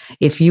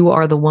 If you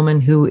are the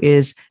woman who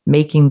is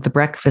making the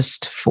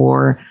breakfast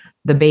for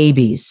the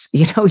babies,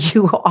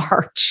 you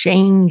are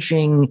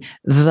changing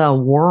the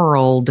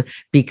world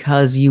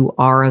because you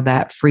are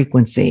that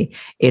frequency.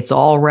 It's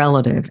all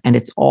relative and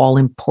it's all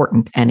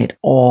important and it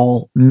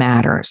all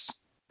matters.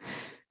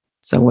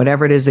 So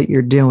whatever it is that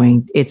you're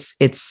doing, it's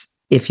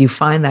if you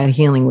find that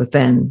healing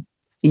within,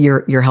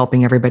 you're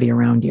helping everybody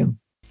around you.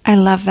 I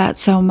love that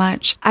so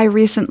much. I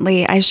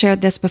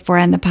shared this before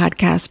on the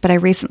podcast, but I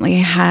recently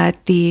had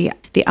the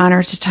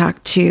honor to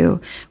talk to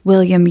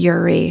William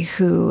Ury,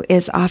 who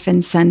is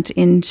often sent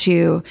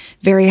into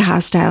very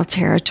hostile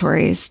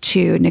territories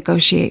to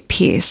negotiate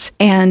peace.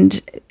 And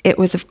it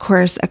was, of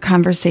course, a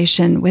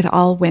conversation with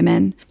all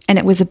women, and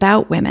it was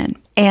about women.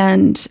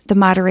 And the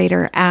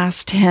moderator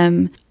asked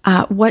him,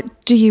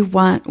 what do you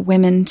want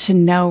women to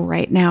know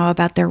right now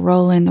about their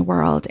role in the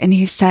world? And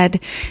he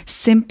said,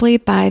 simply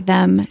by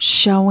them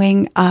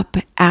showing up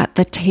at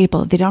the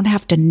table. They don't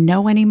have to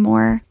know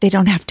anymore. They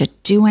don't have to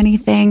do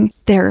anything.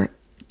 Their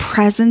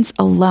presence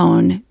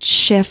alone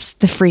shifts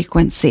the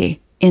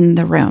frequency in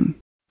the room.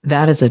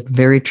 That is a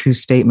very true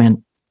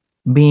statement.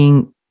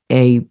 Being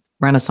a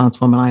Renaissance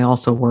woman, I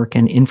also work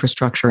in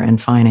infrastructure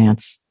and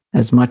finance.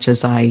 As much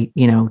as I,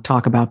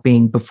 talk about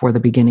being before the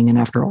beginning and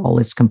after all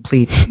is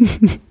complete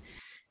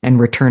and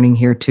returning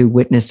here to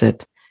witness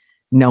it,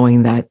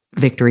 knowing that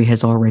victory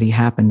has already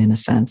happened in a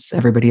sense.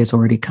 Everybody has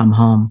already come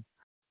home,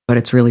 but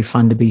it's really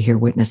fun to be here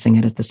witnessing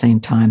it at the same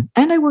time.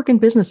 And I work in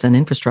business and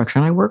infrastructure,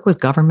 and I work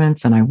with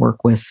governments, and I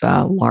work with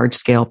large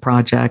scale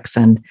projects.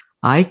 And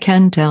I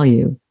can tell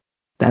you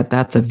that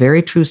that's a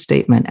very true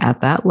statement. At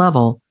that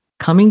level,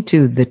 coming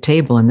to the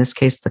table, in this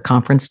case, the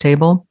conference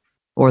table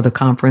or the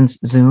conference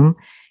Zoom,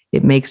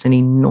 it makes an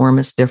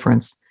enormous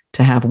difference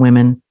to have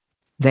women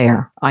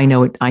there. I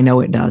know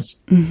it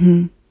does.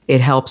 Mm-hmm. It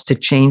helps to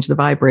change the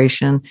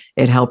vibration.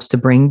 It helps to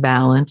bring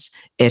balance.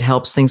 It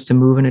helps things to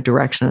move in a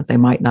direction that they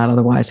might not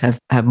otherwise have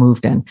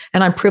moved in.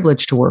 And I'm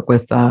privileged to work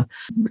with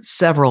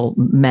several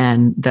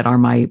men that are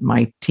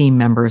my team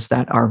members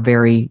that are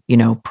very,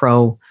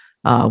 pro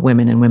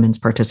women and women's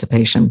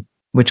participation,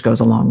 which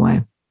goes a long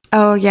way.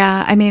 Oh,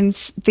 yeah. I mean,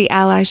 the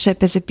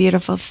allyship is a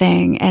beautiful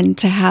thing. And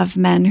to have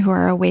men who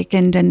are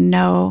awakened and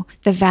know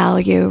the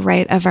value,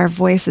 right, of our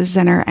voices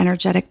and our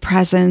energetic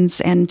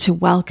presence, and to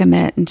welcome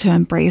it and to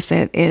embrace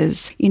it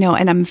is,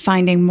 and I'm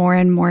finding more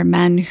and more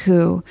men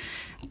who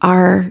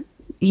are,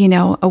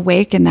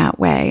 awake in that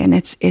way. And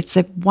it's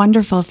a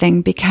wonderful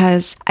thing,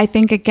 because I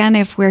think, again,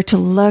 if we're to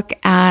look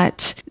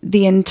at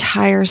the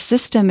entire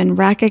system and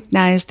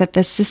recognize that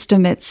the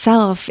system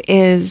itself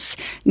is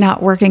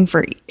not working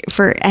for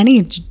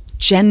any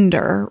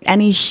gender,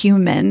 any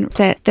human,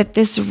 that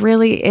this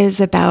really is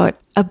about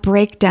a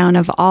breakdown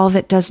of all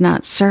that does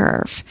not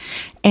serve.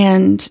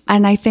 And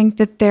I think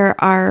that there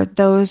are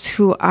those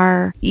who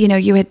are,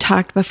 you had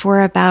talked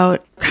before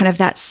about kind of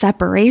that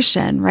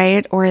separation,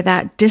 right? Or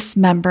that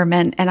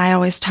dismemberment. And I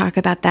always talk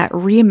about that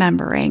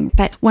remembering.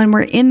 But when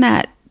we're in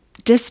that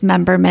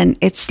dismemberment,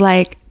 it's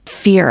like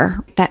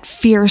that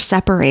fear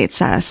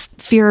separates us.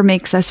 Fear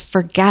makes us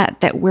forget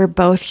that we're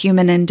both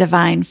human and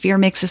divine. Fear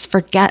makes us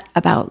forget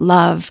about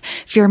love.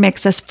 Fear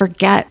makes us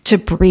forget to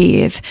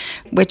breathe,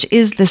 which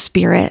is the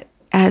spirit,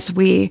 as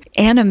we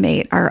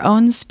animate our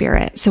own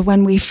spirit. So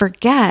when we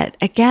forget,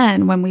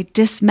 again, when we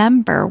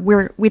dismember,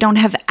 we don't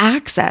have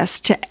access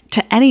to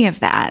any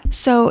of that.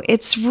 So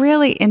it's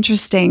really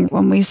interesting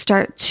when we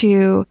start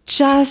to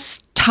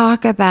just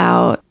talk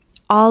about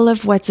all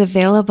of what's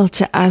available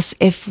to us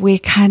if we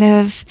kind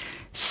of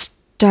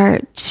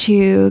start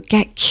to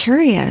get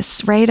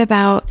curious, right,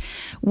 about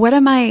what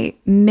am I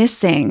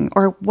missing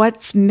or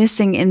what's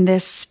missing in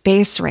this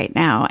space right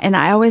now? And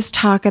I always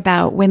talk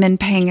about women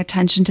paying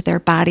attention to their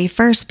body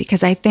first,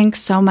 because I think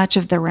so much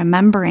of the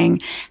remembering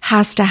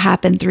has to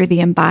happen through the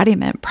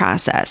embodiment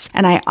process.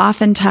 And I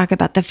often talk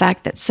about the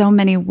fact that so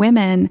many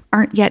women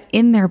aren't yet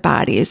in their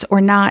bodies, or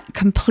not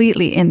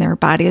completely in their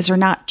bodies, or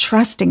not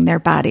trusting their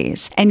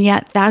bodies. And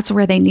yet that's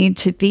where they need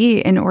to be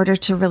in order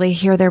to really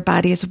hear their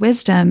body's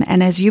wisdom.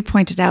 And as you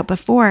pointed out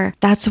before,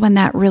 that's when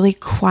that really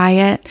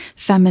quiet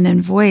feminine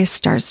voice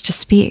starts to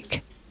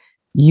speak.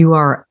 You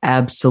are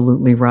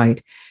absolutely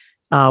right.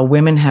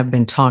 Women have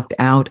been talked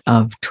out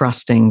of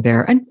trusting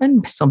their,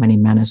 and so many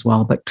men as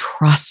well, but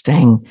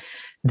trusting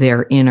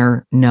their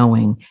inner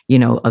knowing,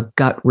 a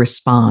gut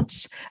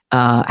response.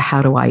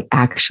 How do I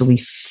actually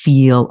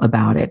feel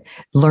about it?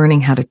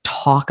 Learning how to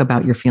talk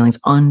about your feelings,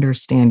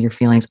 understand your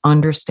feelings,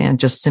 understand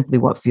just simply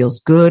what feels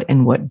good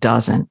and what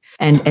doesn't,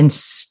 and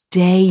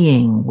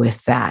staying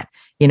with that.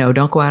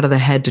 Don't go out of the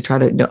head to try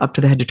to up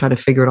to the head to try to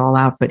figure it all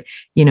out, but,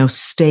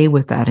 stay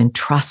with that and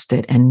trust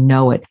it and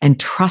know it, and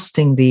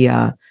trusting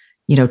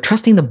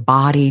trusting the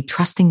body,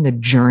 trusting the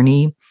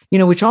journey,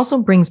 which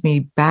also brings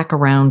me back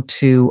around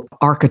to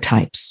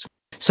archetypes.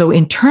 So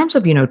in terms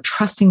of,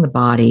 trusting the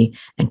body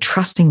and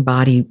trusting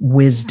body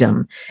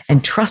wisdom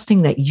and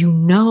trusting that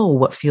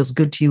what feels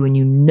good to you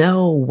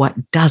and what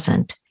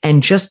doesn't,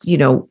 and just,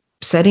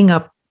 setting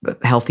up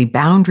healthy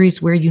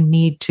boundaries where you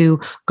need to,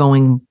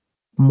 going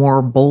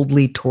more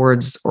boldly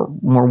towards or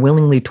more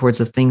willingly towards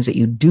the things that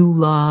you do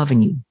love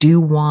and you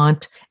do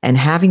want, and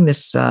having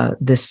this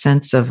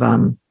sense of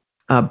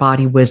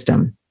body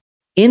wisdom.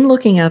 In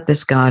looking at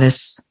this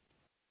goddess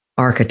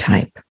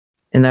archetype,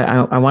 and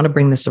I want to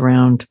bring this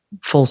around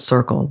full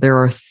circle, there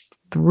are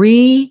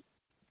 3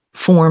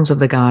 forms of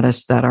the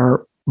goddess that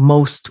are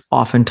most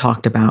often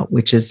talked about,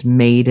 which is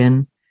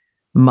maiden,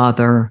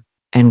 mother,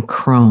 and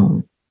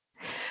crone.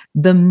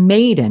 The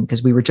maiden,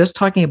 because we were just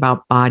talking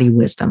about body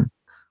wisdom.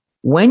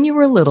 When you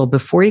were little,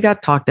 before you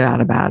got talked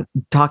out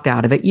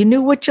of it, you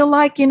knew what you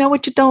like, you know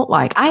what you don't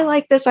like. I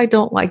like this, I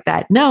don't like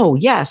that. No,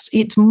 yes,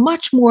 it's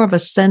much more of a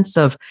sense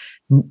of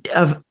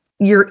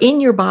you're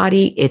in your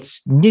body,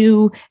 it's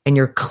new, and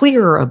you're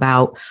clearer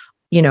about,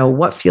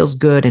 what feels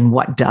good and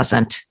what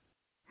doesn't.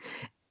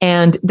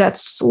 And that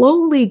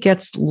slowly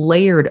gets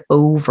layered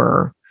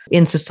over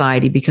in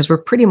society because we're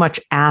pretty much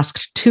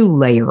asked to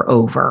layer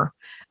over.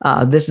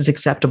 This is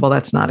acceptable.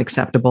 That's not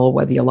acceptable.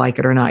 Whether you like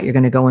it or not, you're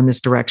going to go in this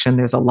direction.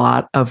 There's a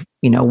lot of,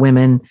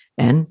 women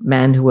and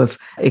men who have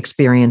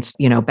experienced,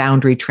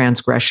 boundary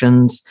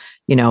transgressions,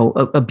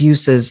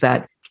 abuses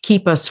that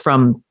keep us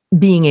from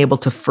being able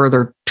to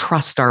further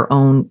trust our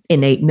own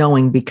innate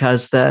knowing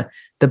because the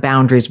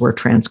boundaries were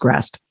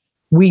transgressed.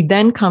 We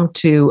then come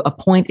to a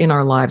point in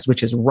our lives,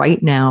 which is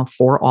right now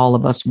for all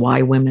of us.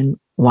 Why women?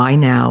 Why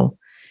now?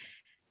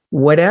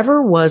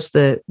 Whatever was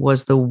the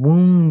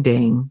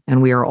wounding,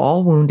 and we are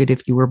all wounded.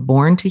 If you were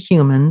born to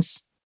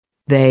humans,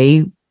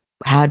 they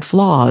had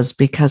flaws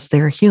because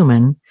they're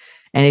human.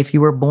 And if you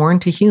were born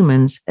to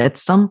humans, at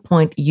some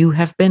point you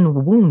have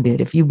been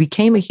wounded. If you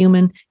became a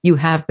human, you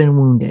have been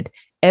wounded.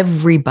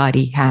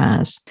 Everybody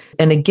has.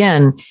 And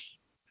again,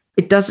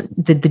 it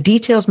doesn't, the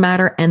details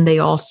matter. And they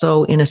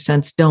also, in a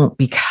sense, don't,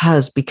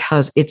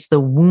 because it's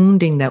the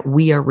wounding that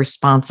we are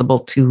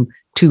responsible to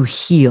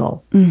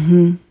heal.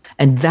 Mm-hmm.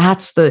 And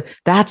that's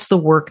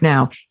the work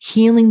now,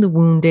 healing the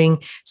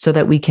wounding so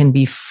that we can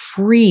be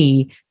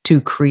free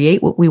to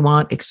create what we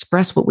want,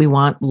 express what we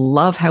want,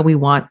 love how we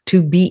want,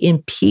 to be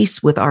in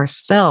peace with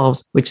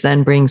ourselves, which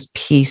then brings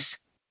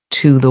peace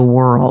to the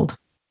world.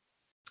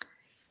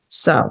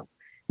 So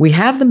we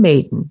have the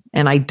maiden,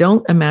 and I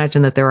don't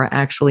imagine that there are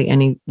actually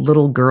any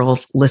little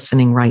girls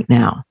listening right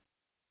now.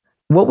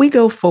 What we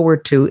go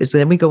forward to is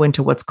then we go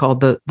into what's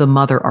called the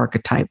mother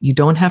archetype. You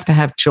don't have to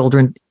have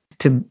children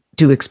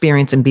to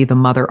experience and be the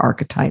mother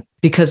archetype,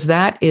 because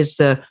that is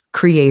the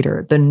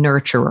creator, the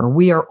nurturer.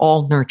 We are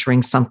all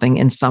nurturing something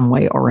in some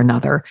way or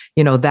another,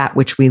 that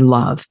which we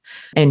love.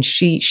 And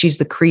she's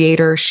the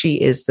creator.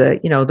 She is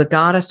the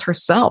goddess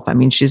herself. I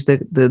mean, she's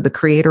the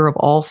creator of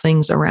all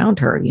things around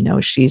her.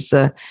 She's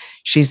the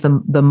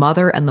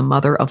mother and the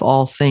mother of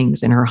all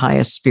things in her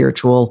highest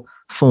spiritual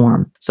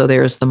form. So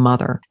there's the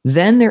mother.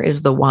 Then there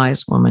is the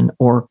wise woman,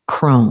 or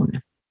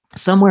crone.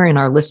 Somewhere in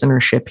our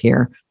listenership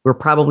here, we're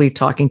probably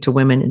talking to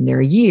women in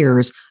their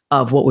years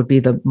of what would be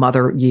the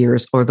mother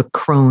years or the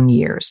crone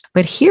years.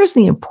 But here's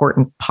the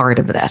important part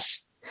of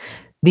this.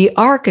 The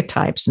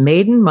archetypes,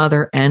 maiden,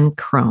 mother, and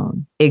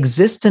crone,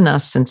 exist in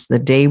us since the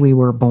day we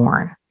were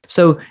born.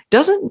 So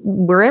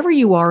wherever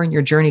you are in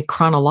your journey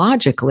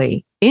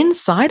chronologically,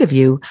 inside of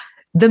you,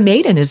 the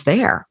maiden is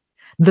there.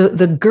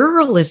 The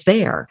girl is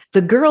there,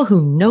 the girl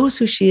who knows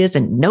who she is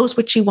and knows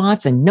what she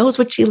wants and knows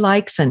what she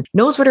likes and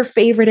knows what her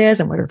favorite is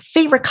and what her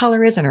favorite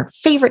color is and her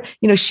favorite,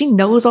 she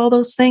knows all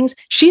those things.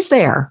 She's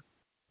there.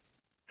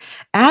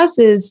 As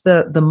is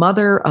the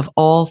mother of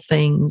all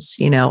things,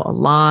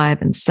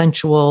 alive and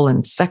sensual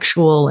and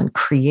sexual and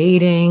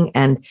creating.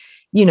 And,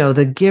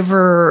 the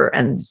giver,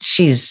 and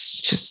she's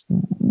just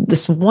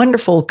this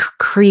wonderful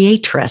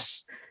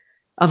creatress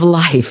of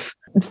life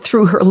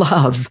through her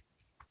love,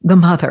 the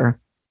mother.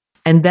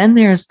 And then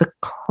there's the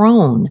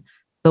crone,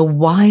 the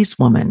wise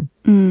woman.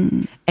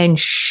 And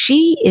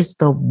she is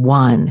the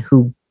one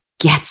who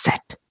gets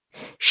it.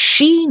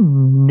 She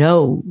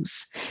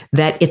knows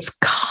that it's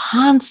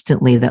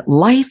constantly, that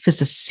life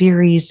is a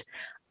series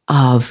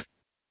of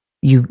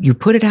you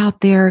put it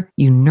out there,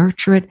 you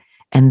nurture it,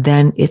 and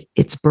then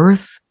it's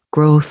birth,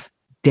 growth,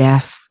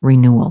 death,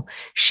 renewal.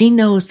 She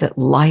knows that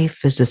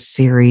life is a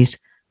series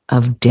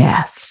of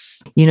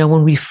deaths.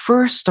 When we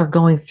first are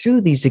going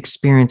through these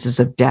experiences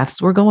of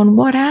deaths, we're going,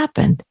 what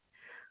happened?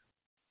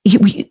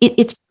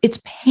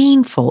 It's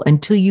painful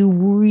until you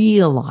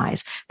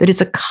realize that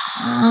it's a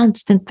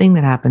constant thing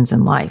that happens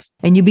in life.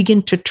 And you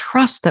begin to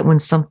trust that when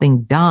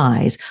something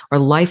dies, or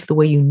life the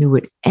way you knew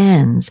it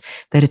ends,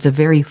 that it's a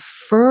very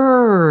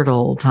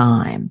fertile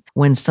time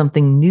when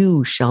something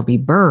new shall be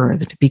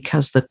birthed,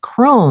 because the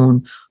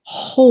crone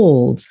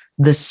holds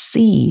the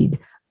seed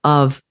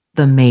of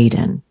the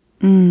maiden.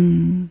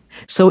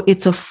 So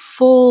it's a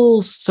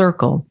full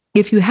circle.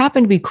 If you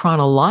happen to be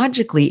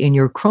chronologically in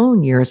your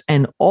crone years,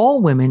 and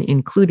all women,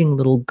 including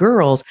little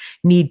girls,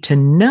 need to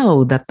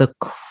know that the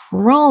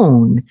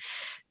crone,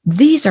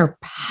 these are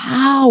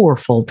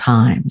powerful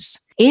times.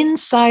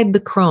 Inside the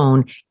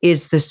crone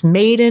is this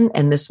maiden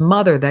and this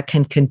mother that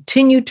can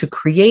continue to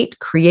create,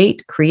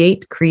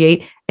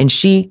 and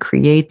she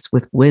creates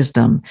with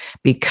wisdom,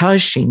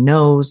 because she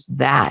knows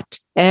that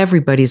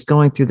everybody's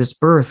going through this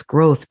birth,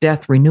 growth,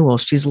 death, renewal.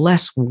 She's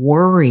less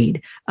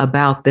worried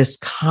about this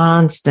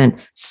constant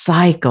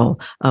cycle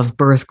of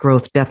birth,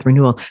 growth, death,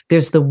 renewal.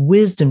 There's the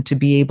wisdom to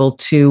be able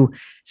to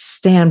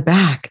stand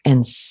back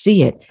and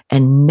see it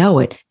and know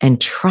it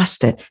and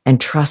trust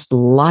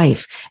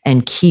life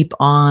and keep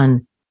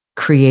on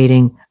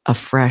creating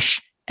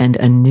afresh and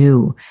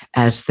anew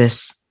as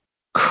this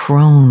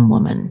crone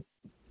woman.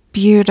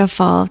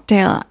 Beautiful.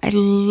 Dale, I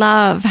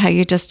love how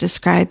you just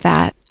described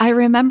that. I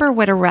remember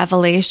what a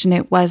revelation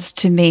it was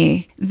to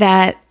me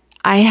that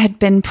I had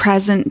been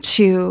present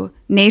to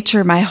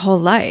nature my whole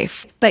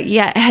life, but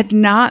yet had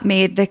not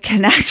made the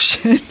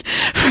connection,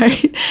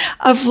 right?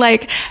 Of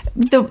like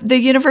the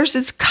universe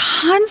is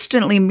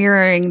constantly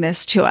mirroring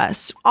this to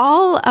us.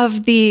 All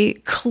of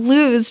the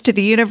clues to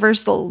the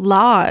universal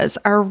laws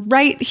are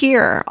right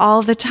here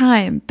all the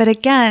time. But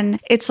again,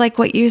 it's like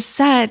what you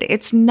said,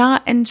 it's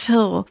not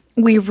until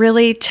we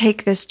really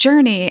take this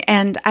journey.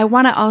 And I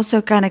want to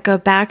also kind of go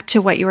back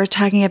to what you were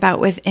talking about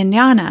with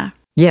Inanna.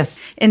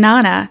 Yes.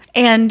 Inanna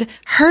and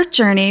her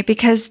journey,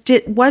 because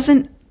it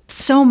wasn't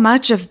so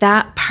much of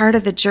that part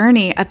of the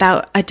journey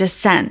about a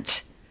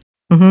descent.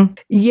 Mm-hmm.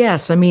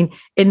 Yes. I mean,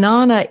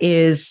 Inanna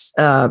is,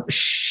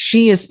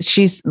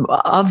 she's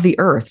of the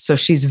earth. So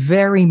she's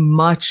very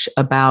much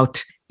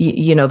about,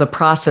 the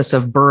process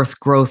of birth,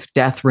 growth,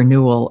 death,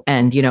 renewal,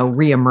 and,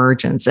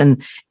 reemergence.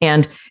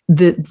 And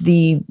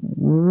the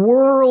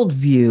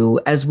worldview,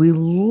 as we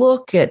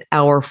look at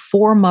our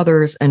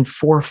foremothers and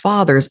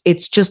forefathers,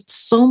 it's just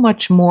so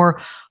much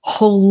more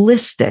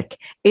holistic.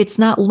 It's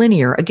not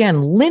linear.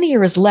 Again,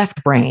 linear is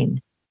left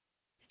brain.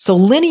 So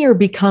linear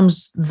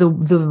becomes the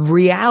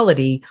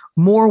reality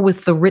more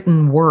with the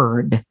written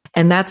word.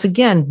 And that's,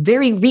 again,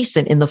 very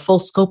recent in the full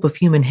scope of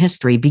human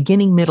history,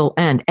 beginning, middle,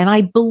 end. And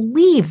I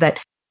believe that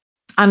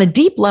on a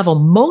deep level,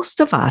 most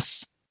of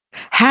us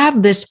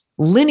have this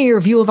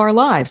linear view of our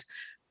lives: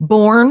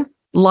 born,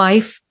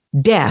 life,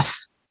 death.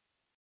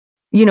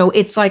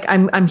 It's like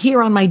I'm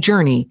here on my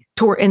journey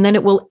and then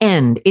it will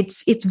end.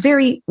 It's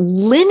very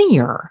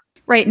linear.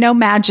 Right. No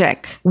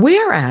magic.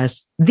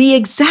 Whereas the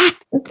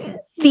exact,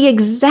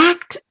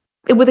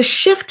 with a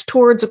shift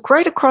towards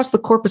right across the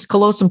corpus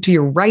callosum to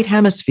your right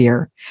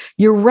hemisphere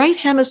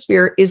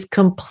is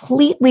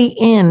completely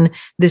in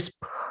this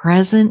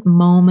present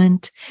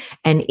moment.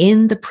 And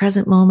in the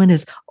present moment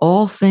is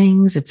all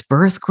things. It's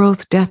birth,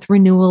 growth, death,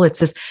 renewal.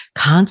 It's this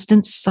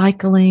constant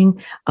cycling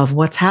of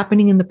what's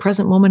happening in the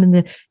present moment. And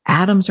the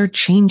atoms are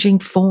changing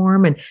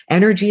form and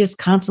energy is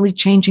constantly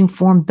changing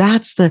form.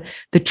 That's the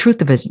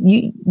truth of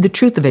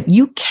it.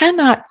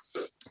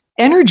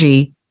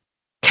 Energy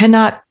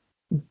cannot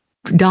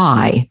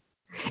die.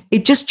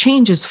 It just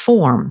changes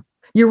form.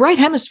 Your right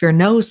hemisphere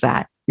knows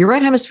that. Your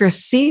right hemisphere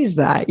sees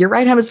that. Your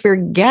right hemisphere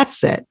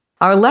gets it.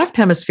 Our left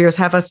hemispheres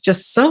have us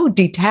just so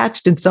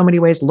detached in so many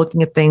ways,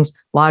 looking at things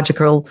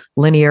logical,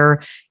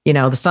 linear,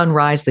 the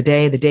sunrise, the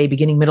day,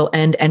 beginning, middle,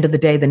 end of the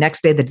day, the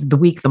next day, the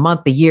week, the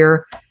month, the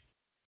year,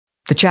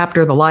 the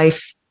chapter, the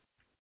life.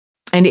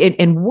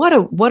 And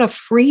what a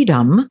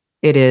freedom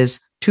it is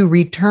to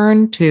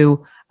return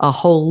to a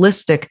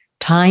holistic,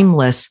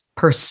 timeless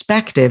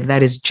perspective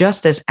that is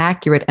just as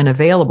accurate and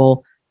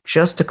available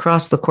just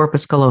across the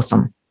corpus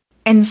callosum.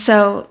 And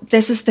so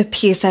this is the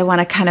piece I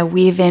want to kind of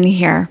weave in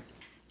here.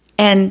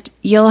 And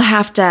you'll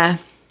have to,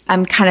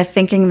 I'm kind of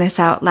thinking this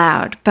out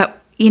loud,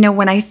 but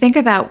when I think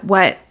about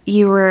what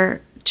you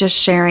were just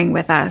sharing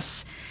with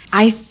us,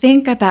 I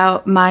think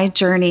about my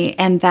journey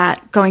and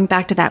that going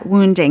back to that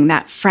wounding,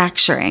 that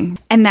fracturing,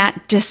 and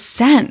that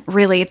descent,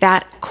 really,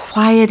 that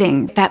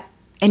quieting, that.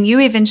 And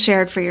you even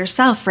shared for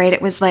yourself, right? It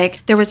was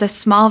like there was a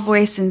small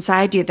voice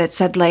inside you that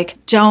said,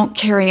 like, don't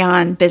carry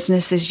on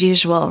business as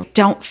usual.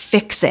 Don't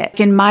fix it.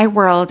 In my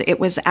world, it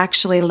was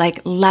actually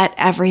like, let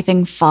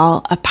everything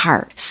fall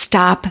apart.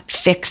 Stop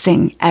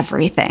fixing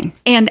everything.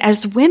 And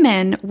as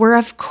women, we're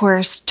of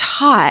course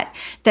taught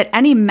that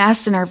any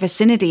mess in our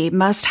vicinity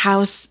must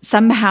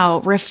somehow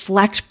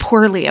reflect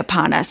poorly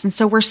upon us. And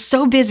so we're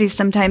so busy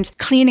sometimes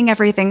cleaning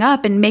everything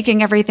up and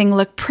making everything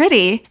look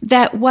pretty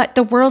that what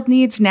the world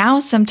needs now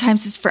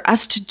sometimes is for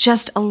us to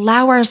just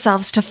allow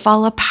ourselves to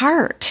fall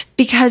apart,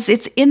 because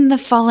it's in the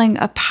falling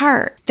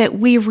apart that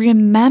we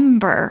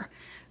remember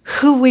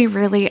who we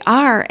really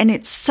are. And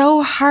it's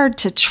so hard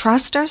to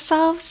trust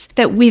ourselves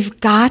that we've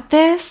got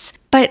this,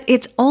 but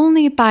it's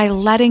only by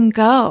letting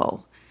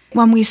go.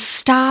 When we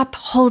stop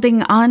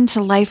holding on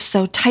to life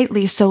so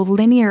tightly, so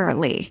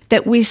linearly,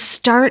 that we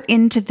start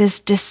into this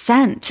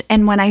descent.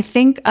 And when I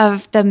think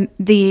of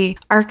the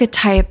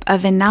archetype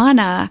of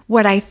Inanna,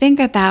 what I think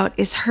about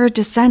is her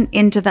descent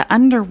into the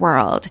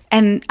underworld.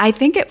 And I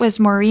think it was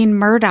Maureen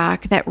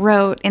Murdoch that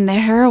wrote in The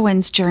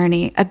Heroine's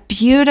Journey, a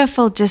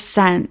beautiful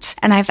descent.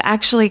 And I've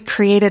actually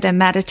created a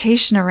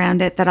meditation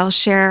around it that I'll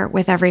share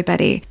with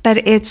everybody.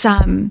 But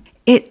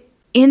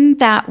in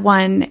that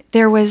one,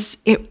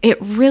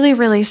 it really,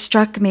 really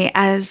struck me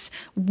as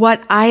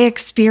what I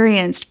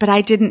experienced, but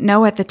I didn't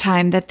know at the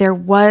time that there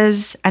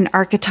was an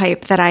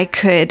archetype that I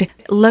could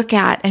look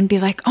at and be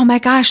like, oh my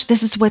gosh,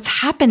 this is what's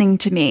happening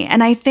to me.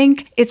 And I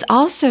think it's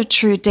also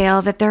true,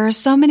 Dale, that there are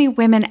so many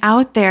women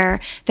out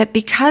there that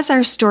because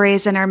our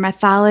stories and our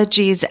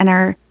mythologies and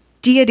our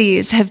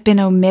deities have been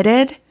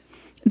omitted,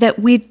 that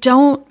we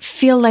don't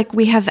feel like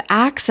we have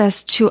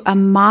access to a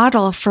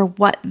model for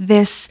what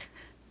this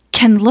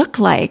can look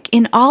like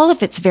in all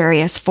of its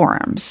various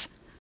forms.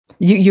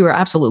 You are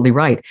absolutely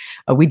right.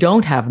 We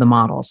don't have the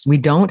models. We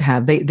don't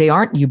have, they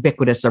aren't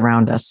ubiquitous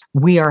around us.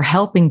 We are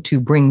helping to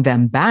bring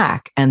them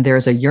back. And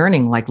there's a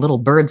yearning like little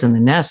birds in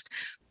the nest.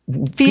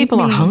 People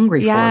are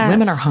hungry for it.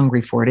 Women are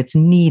hungry for it. It's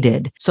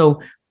needed.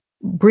 So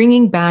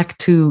bringing back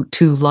to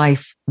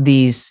life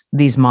these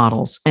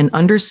models and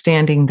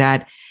understanding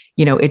that,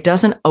 it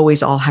doesn't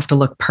always all have to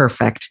look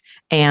perfect.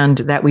 And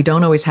that we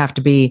don't always have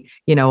to be,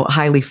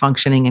 highly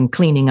functioning and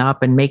cleaning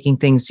up and making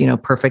things,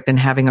 perfect and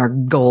having our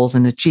goals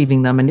and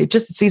achieving them. And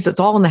it's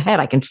all in the head.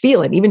 I can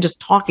feel it, even just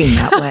talking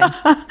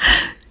that way.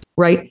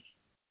 Right?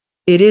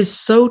 It is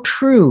so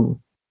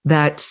true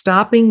that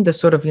stopping the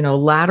sort of,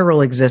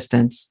 lateral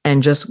existence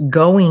and just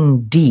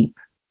going deep.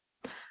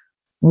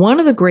 One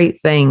of the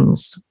great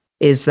things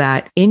is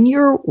that in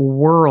your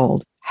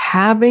world,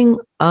 having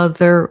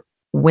other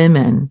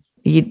women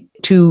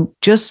to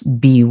just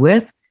be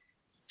with,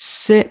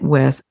 sit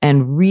with,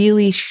 and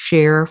really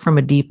share from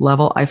a deep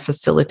level. I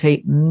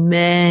facilitate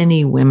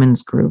many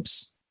women's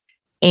groups,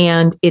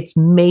 and it's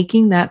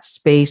making that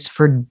space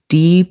for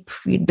deep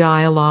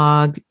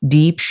dialogue,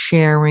 deep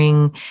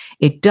sharing.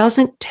 It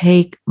doesn't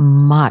take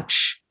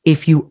much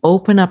if you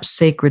open up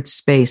sacred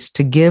space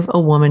to give a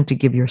woman, to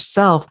give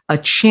yourself a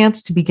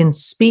chance to begin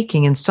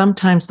speaking. And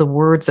sometimes the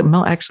words that,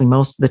 actually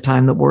most of the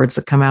time, the words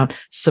that come out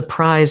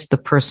surprise the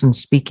person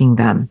speaking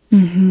them.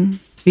 Mm-hmm.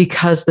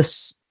 Because the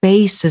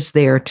space is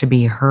there to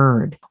be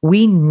heard.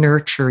 We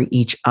nurture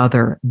each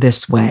other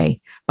this way,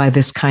 by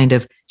this kind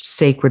of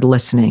sacred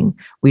listening.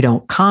 We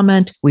don't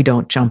comment, we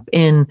don't jump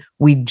in,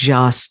 we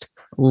just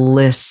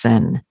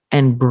listen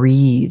and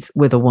breathe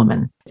with a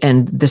woman.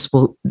 And this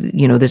will,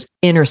 this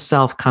inner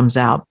self comes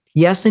out.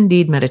 Yes,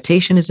 indeed,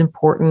 meditation is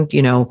important.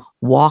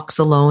 Walks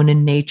alone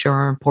in nature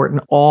are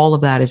important. All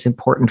of that is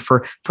important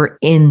for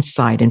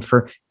insight and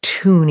for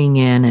tuning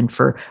in and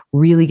for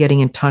really getting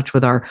in touch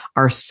with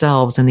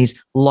ourselves and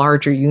these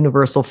larger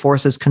universal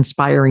forces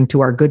conspiring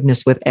to our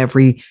goodness with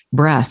every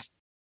breath.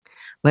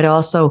 But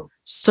also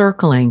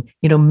circling,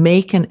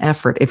 make an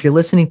effort. If you're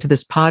listening to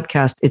this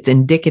podcast, it's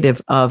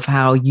indicative of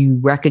how you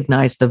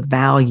recognize the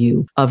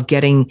value of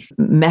getting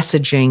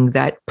messaging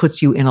that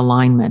puts you in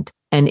alignment.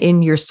 And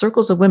in your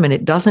circles of women,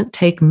 it doesn't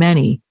take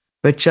many,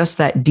 but just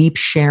that deep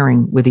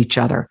sharing with each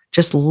other.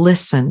 Just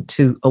listen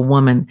to a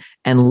woman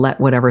and let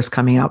whatever's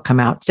coming out come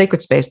out.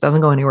 Sacred space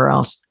doesn't go anywhere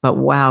else, but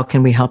wow,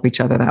 can we help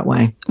each other that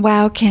way?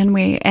 Wow, can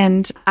we?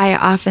 And I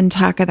often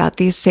talk about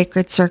these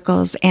sacred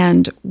circles,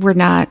 and we're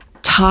not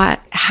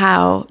taught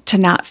how to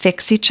not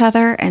fix each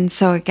other. And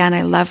so again,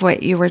 I love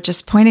what you were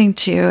just pointing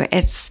to.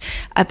 It's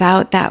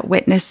about that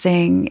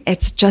witnessing.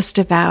 It's just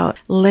about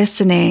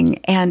listening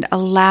and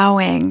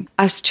allowing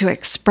us to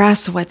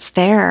express what's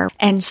there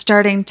and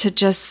starting to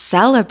just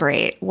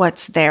celebrate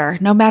what's there,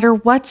 no matter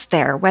what's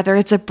there, whether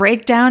it's a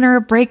breakdown or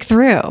a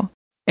breakthrough.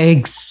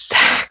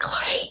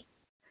 Exactly.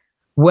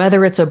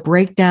 Whether it's a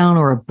breakdown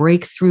or a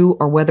breakthrough,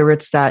 or whether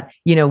it's that,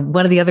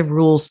 one of the other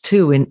rules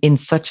too, in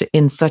such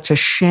a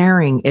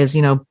sharing is,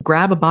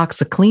 grab a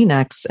box of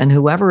Kleenex, and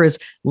whoever is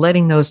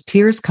letting those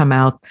tears come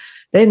out,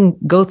 then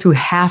go through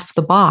half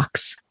the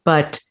box.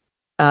 But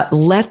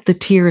let the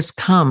tears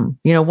come.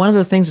 One of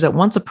the things is that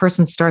once a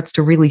person starts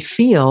to really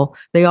feel,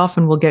 they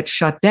often will get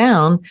shut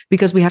down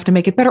because we have to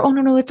make it better. Oh,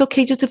 no, it's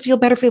okay just to feel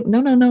better.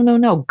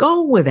 No.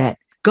 Go with it.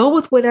 Go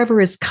with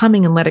whatever is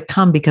coming and let it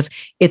come, because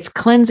it's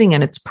cleansing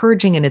and it's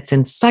purging and it's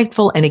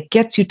insightful, and it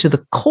gets you to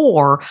the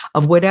core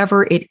of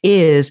whatever it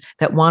is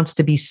that wants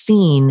to be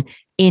seen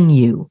in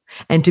you.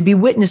 And to be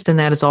witnessed in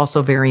that is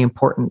also very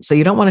important. So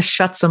you don't want to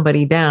shut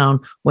somebody down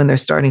when they're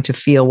starting to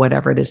feel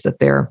whatever it is that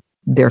they're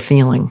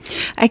feeling.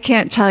 I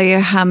can't tell you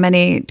how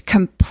many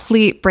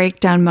complete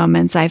breakdown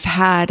moments I've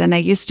had, and I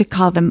used to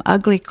call them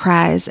ugly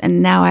cries,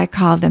 and now I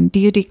call them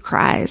beauty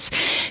cries,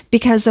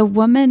 because a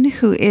woman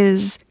who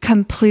is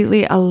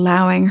completely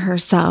allowing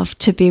herself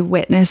to be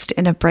witnessed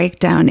in a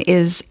breakdown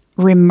is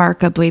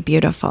remarkably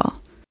beautiful.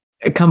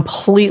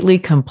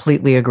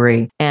 Completely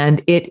agree.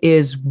 And it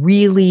is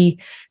really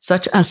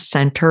such a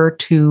center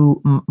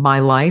to my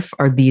life,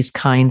 are these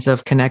kinds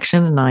of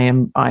connection.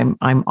 And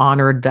I'm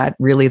honored that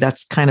really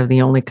that's kind of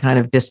the only kind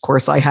of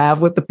discourse I have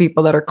with the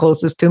people that are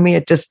closest to me.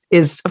 It just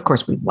is, of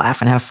course, we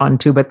laugh and have fun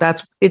too, but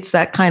it's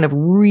that kind of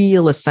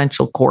real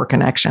essential core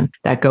connection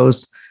that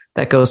goes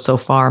so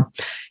far.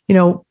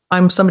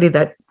 I'm somebody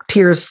that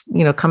tears,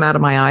 come out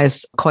of my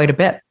eyes quite a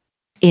bit.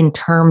 In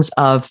terms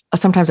of,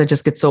 sometimes I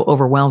just get so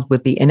overwhelmed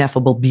with the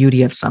ineffable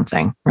beauty of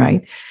something,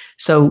 right?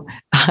 So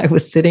I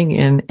was sitting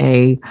in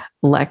a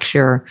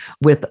lecture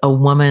with a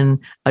woman,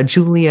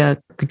 Julie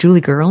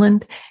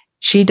Gerland.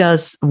 She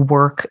does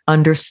work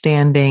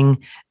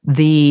understanding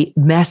the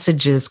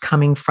messages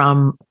coming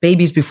from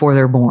babies before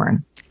they're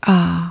born.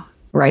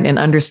 Right. And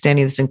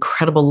understanding this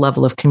incredible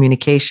level of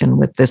communication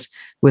with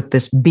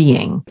this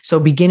being. So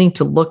beginning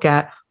to look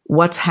at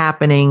what's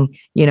happening,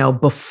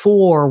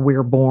 before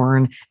we're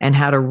born, and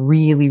how to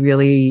really,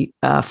 really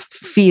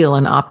feel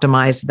and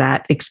optimize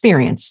that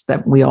experience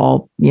that we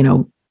all,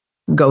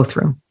 go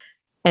through.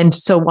 And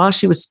so while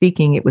she was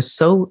speaking, it was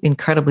so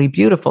incredibly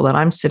beautiful that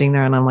I'm sitting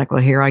there and I'm like,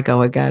 well, here I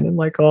go again. And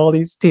like all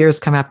these tears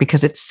come out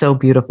because it's so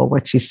beautiful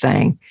what she's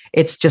saying.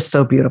 It's just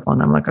so beautiful.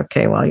 And I'm like,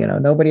 okay, well,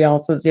 nobody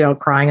else is,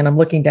 crying. And I'm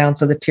looking down,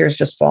 so the tears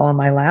just fall on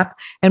my lap.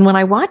 And when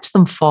I watched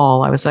them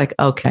fall, I was like,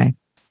 okay,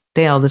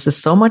 Dale, this is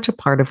so much a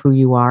part of who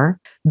you are.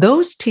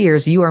 Those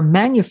tears you are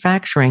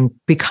manufacturing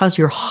because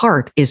your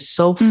heart is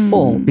so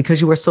full,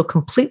 because you are so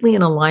completely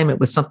in alignment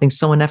with something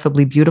so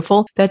ineffably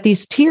beautiful, that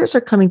these tears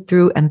are coming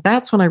through. And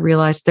that's when I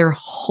realized they're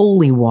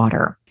holy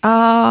water.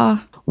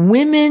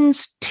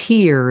 Women's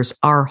tears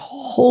are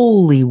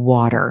holy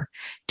water.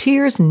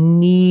 Tears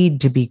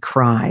need to be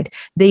cried.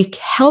 They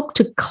help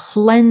to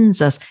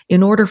cleanse us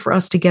in order for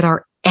us to get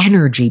our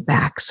energy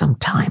back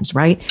sometimes,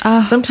 right?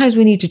 Sometimes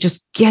we need to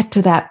just get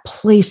to that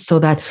place so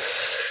that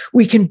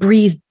we can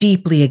breathe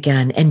deeply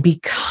again and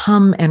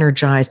become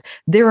energized.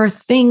 There are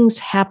things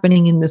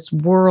happening in this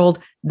world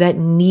that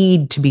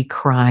need to be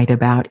cried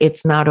about.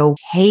 It's not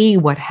okay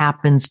what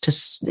happens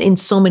in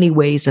so many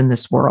ways in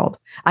this world.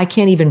 I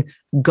can't even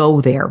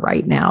go there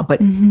right now,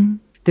 but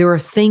there are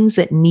things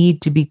that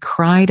need to be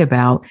cried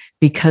about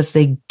because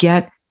they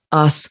get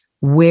us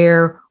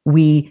where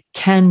we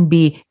can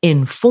be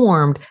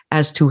informed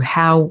as to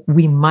how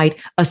we might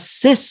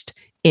assist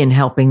in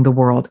helping the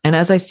world. And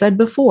as I said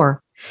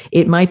before,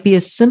 it might be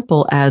as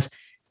simple as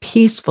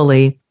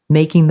peacefully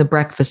making the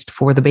breakfast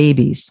for the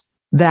babies.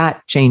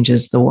 That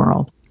changes the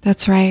world.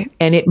 That's right.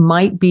 And it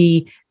might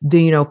be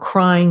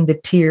crying the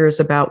tears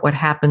about what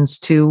happens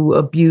to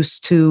abuse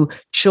to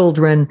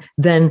children,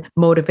 then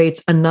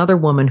motivates another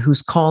woman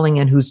whose calling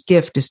and whose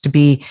gift is to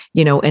be,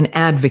 an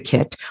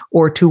advocate,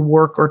 or to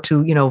work, or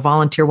to,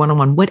 volunteer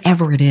one-on-one,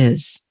 whatever it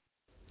is.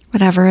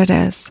 Whatever it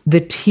is. The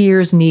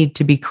tears need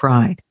to be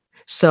cried.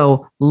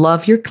 So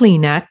love your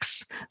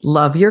Kleenex,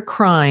 love your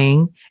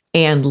crying,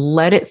 and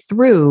let it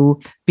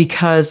through,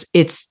 because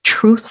it's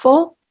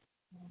truthful,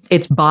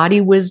 it's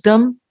body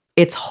wisdom,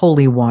 it's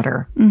holy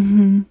water.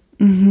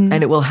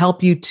 And it will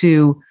help you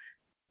to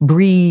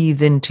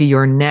breathe into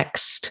your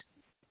next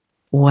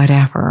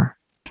whatever.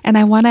 And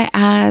I want to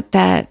add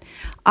that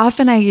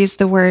often I use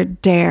the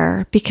word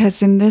dare,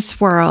 because in this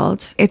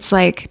world, it's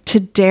like to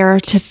dare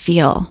to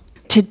feel,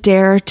 to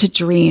dare to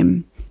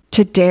dream,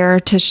 to dare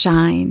to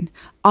shine.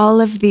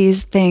 All of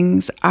these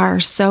things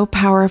are so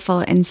powerful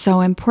and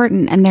so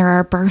important, and they're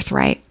our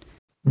birthright.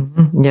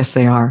 Yes,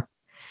 they are.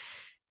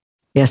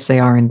 Yes, they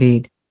are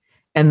indeed.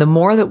 And the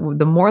more that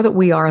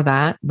we are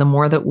that, the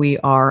more that we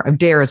are,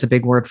 dare is a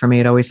big word for me.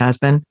 It always has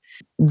been.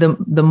 The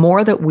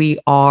more that we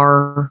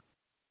are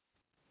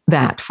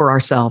that for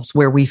ourselves,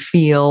 where we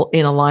feel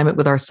in alignment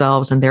with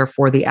ourselves, and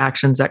therefore the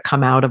actions that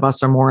come out of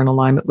us are more in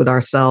alignment with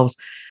ourselves,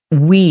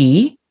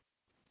 we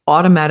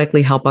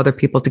automatically help other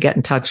people to get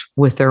in touch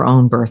with their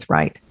own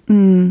birthright.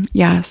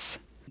 Yes.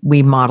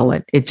 We model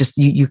it. It just,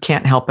 you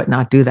can't help but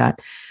not do that.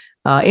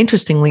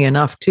 Interestingly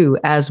enough, too,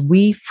 as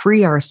we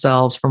free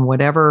ourselves from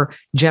whatever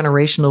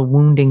generational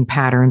wounding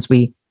patterns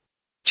we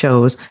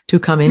chose to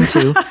come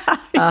into,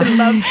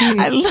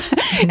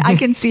 I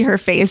can see her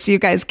face. You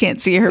guys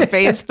can't see her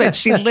face, but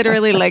she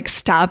literally like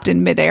stopped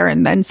in midair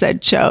and then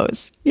said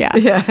chose. Yeah.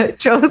 Yeah.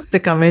 Chose to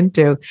come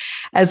into.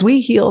 As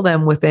we heal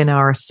them within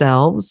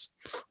ourselves,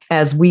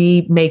 as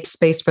we make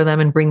space for them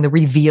and bring the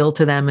reveal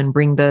to them and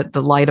bring the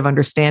light of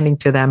understanding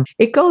to them,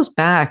 it goes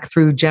back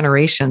through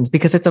generations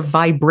because it's a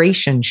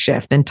vibration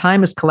shift and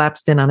time has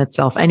collapsed in on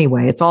itself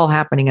anyway. It's all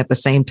happening at the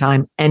same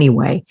time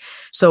anyway.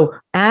 So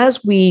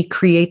as we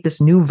create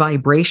this new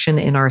vibration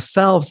in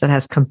ourselves that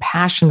has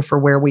compassion for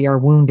where we are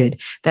wounded,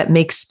 that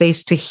makes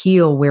space to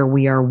heal where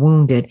we are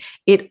wounded,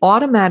 it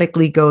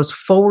automatically goes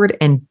forward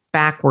and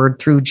backward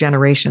through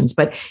generations,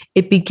 but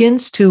it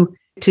begins to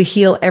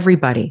heal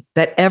everybody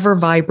that ever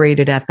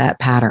vibrated at that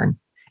pattern.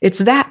 It's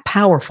that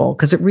powerful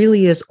because it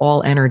really is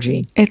all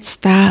energy. It's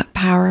that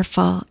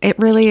powerful. It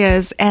really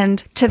is. And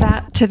to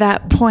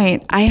that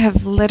point, I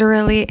have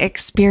literally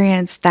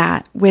experienced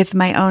that with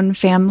my own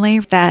family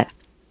that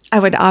I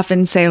would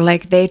often say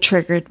like they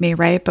triggered me,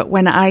 right? But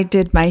when I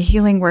did my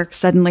healing work,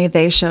 suddenly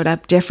they showed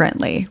up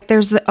differently.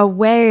 There's a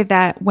way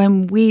that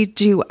when we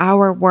do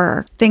our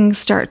work, things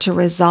start to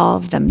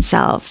resolve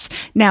themselves.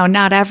 Now,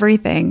 not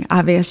everything,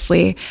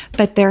 obviously,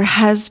 but there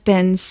has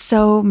been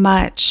so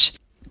much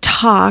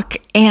talk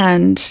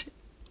and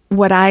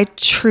what I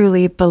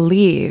truly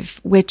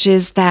believe, which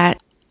is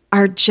that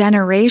our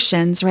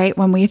generations, right?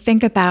 When we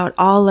think about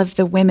all of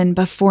the women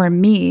before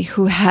me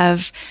who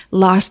have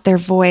lost their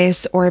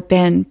voice or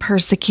been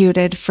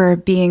persecuted for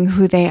being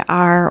who they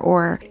are,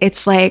 or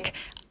it's like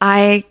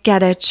I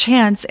get a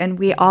chance and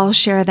we all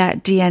share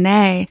that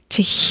DNA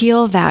to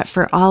heal that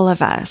for all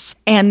of us.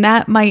 And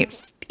that might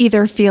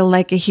either feel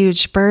like a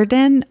huge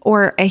burden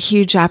or a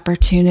huge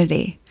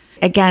opportunity.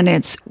 Again,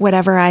 it's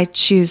whatever I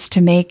choose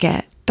to make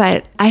it.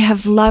 But I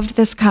have loved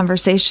this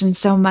conversation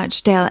so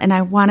much, Dale, and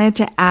I wanted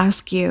to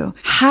ask you,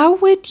 how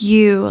would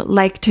you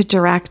like to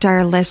direct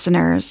our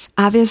listeners?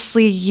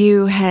 Obviously,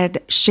 you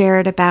had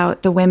shared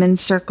about the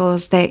women's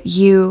circles that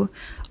you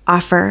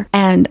offer,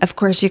 and of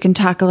course, you can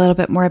talk a little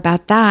bit more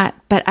about that,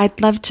 but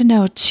I'd love to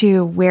know,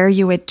 too, where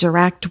you would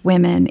direct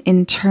women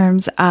in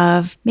terms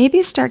of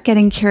maybe start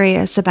getting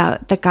curious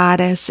about the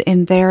goddess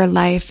in their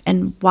life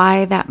and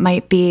why that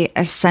might be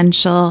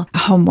essential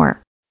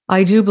homework.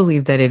 I do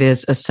believe that it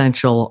is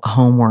essential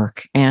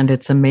homework, and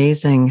it's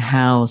amazing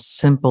how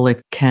simple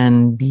it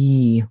can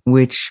be,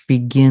 which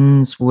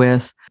begins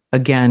with,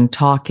 again,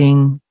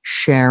 talking,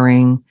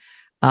 sharing.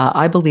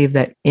 I believe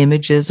that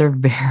images are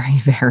very,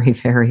 very,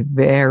 very,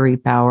 very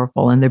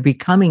powerful, and they're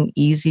becoming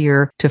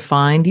easier to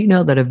find. You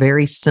know that a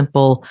very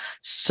simple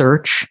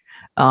search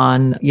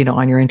on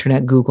your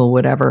internet, Google,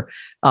 whatever,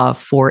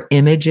 for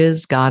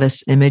images,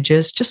 goddess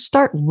images, just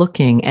start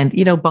looking. And,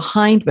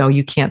 behind, well,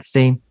 you can't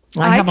see.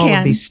 I have all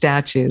of these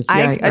statues.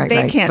 They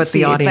can't but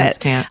see, the audience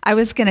can't. I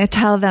was going to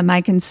tell them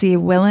I can see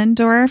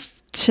Willendorf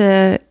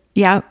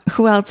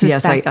who else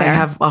is back there? I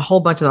have a whole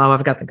bunch of them.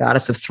 I've got the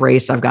goddess of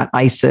Thrace. I've got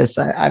Isis.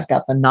 I've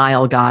got the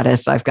Nile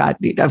goddess. I've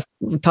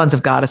tons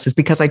of goddesses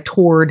because I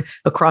toured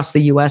across the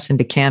U.S.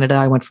 into Canada.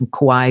 I went from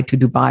Kauai to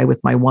Dubai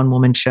with my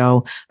one-woman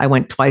show. I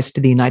went twice to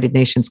the United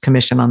Nations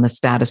Commission on the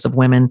Status of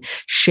Women,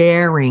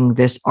 sharing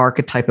this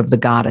archetype of the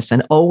goddess.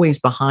 And always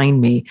behind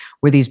me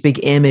were these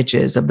big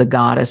images of the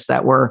goddess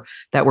that were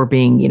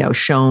being,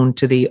 shown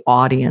to the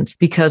audience.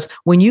 Because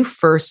when you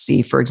first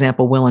see, for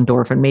example,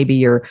 Willendorf, and maybe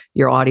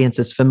your audience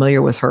is familiar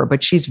with her,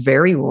 but she's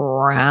very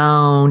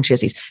round. She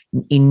has these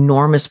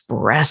enormous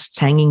breasts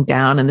hanging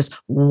down and this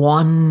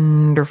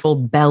wonderful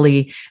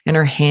belly, and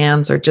her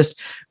hands are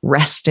just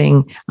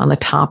resting on the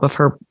top of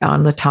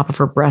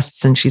her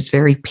breasts, and she's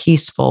very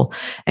peaceful.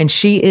 And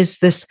she is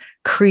this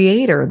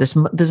creator, this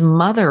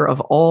mother of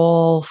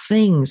all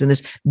things, and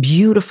this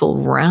beautiful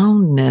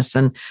roundness.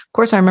 And of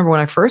course, I remember when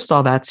I first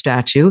saw that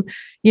statue,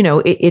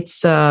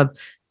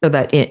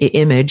 that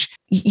image,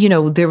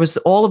 there was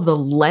all of the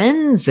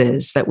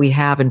lenses that we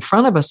have in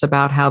front of us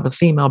about how the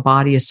female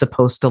body is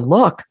supposed to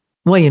look.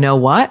 Well, you know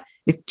what?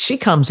 She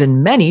comes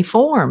in many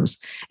forms,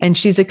 and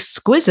she's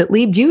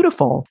exquisitely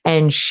beautiful.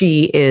 And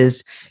she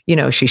is,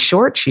 she's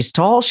short, she's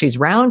tall, she's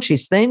round,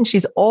 she's thin,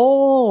 she's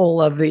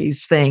all of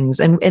these things.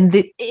 And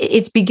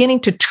it's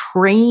beginning to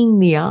train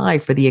the eye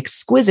for the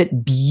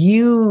exquisite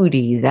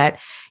beauty that,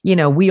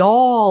 we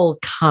all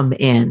come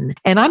in.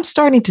 And I'm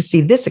starting to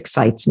see, this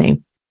excites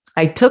me.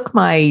 I took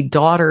my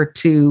daughter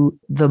to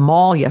the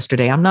mall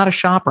yesterday. I'm not a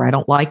shopper. I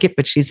don't like it,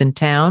 but she's in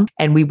town.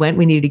 And we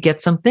needed to get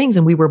some things.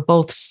 And we were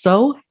both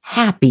so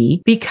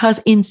happy because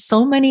in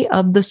so many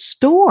of the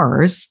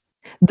stores,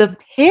 the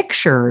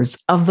pictures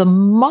of the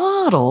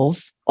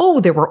models,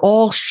 there were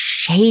all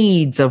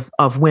shades of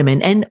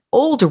women, and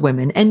older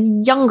women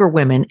and younger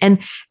women and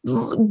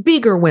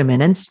bigger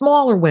women and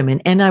smaller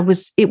women. And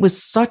it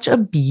was such a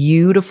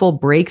beautiful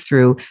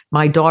breakthrough.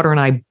 My daughter and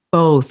I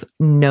both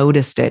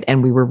noticed it,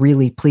 and we were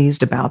really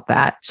pleased about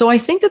that. So I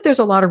think that there's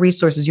a lot of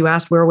resources. You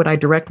asked, where would I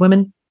direct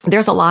women?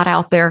 There's a lot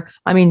out there.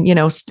 I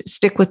mean,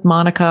 stick with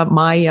Monica.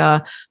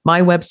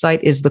 my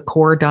website is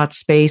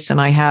thecore.space, and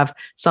I have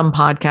some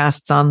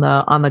podcasts on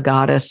the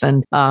Goddess.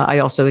 And I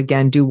also,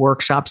 again, do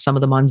workshops, some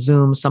of them on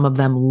Zoom, some of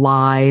them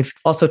live.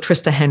 Also,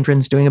 Trista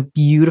Hendren's doing a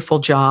beautiful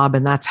job.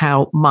 And that's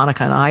how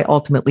Monica and I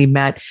ultimately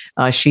met.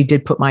 She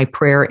did put my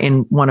prayer in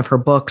one of her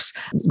books,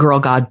 Girl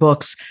God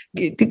Books.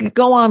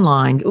 Go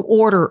online,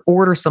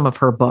 order some of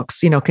her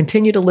books,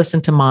 continue to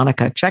listen to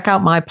Monica, check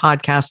out my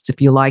podcasts if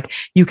you like.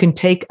 You can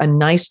take a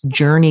nice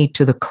journey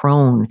to the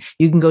crone.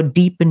 You can go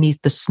deep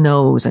beneath the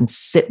snows and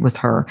sit with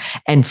her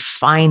and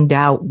find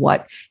out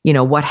what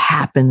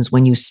happens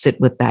when you sit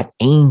with that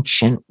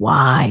ancient,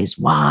 wise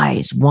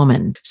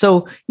woman.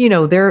 So,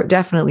 there are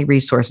definitely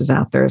resources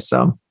out there.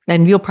 So,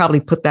 and you'll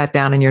probably put that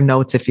down in your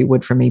notes if you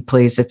would for me,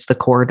 please. It's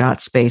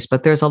thecore.space,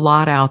 but there's a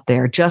lot out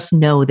there. Just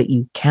know that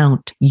you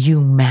count,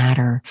 you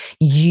matter.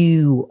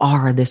 You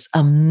are this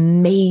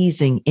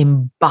amazing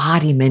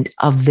embodiment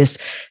of this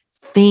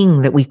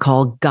thing that we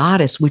call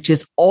goddess, which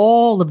is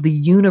all of the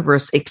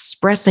universe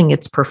expressing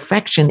its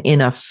perfection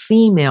in a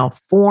female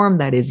form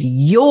that is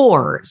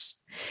yours.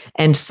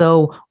 And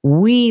so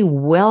we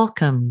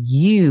welcome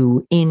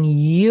you in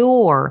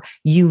your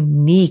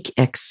unique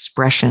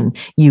expression.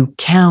 You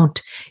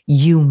count,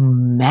 you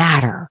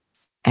matter.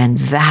 And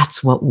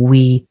that's what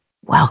we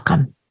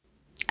welcome.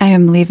 I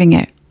am leaving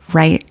it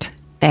right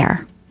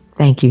there.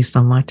 Thank you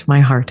so much. My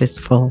heart is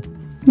full.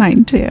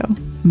 Mine too.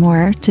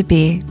 More to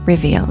be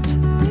revealed.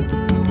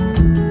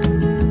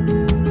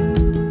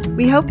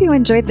 We hope you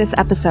enjoyed this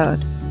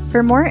episode.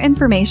 For more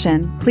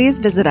information, please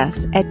visit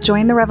us at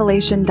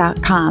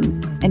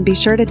jointherevelation.com and be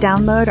sure to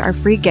download our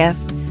free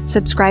gift,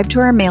 subscribe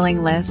to our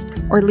mailing list,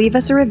 or leave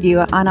us a review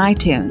on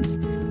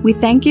iTunes. We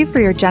thank you for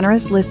your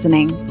generous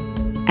listening.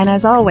 And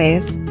as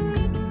always,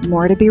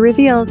 more to be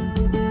revealed.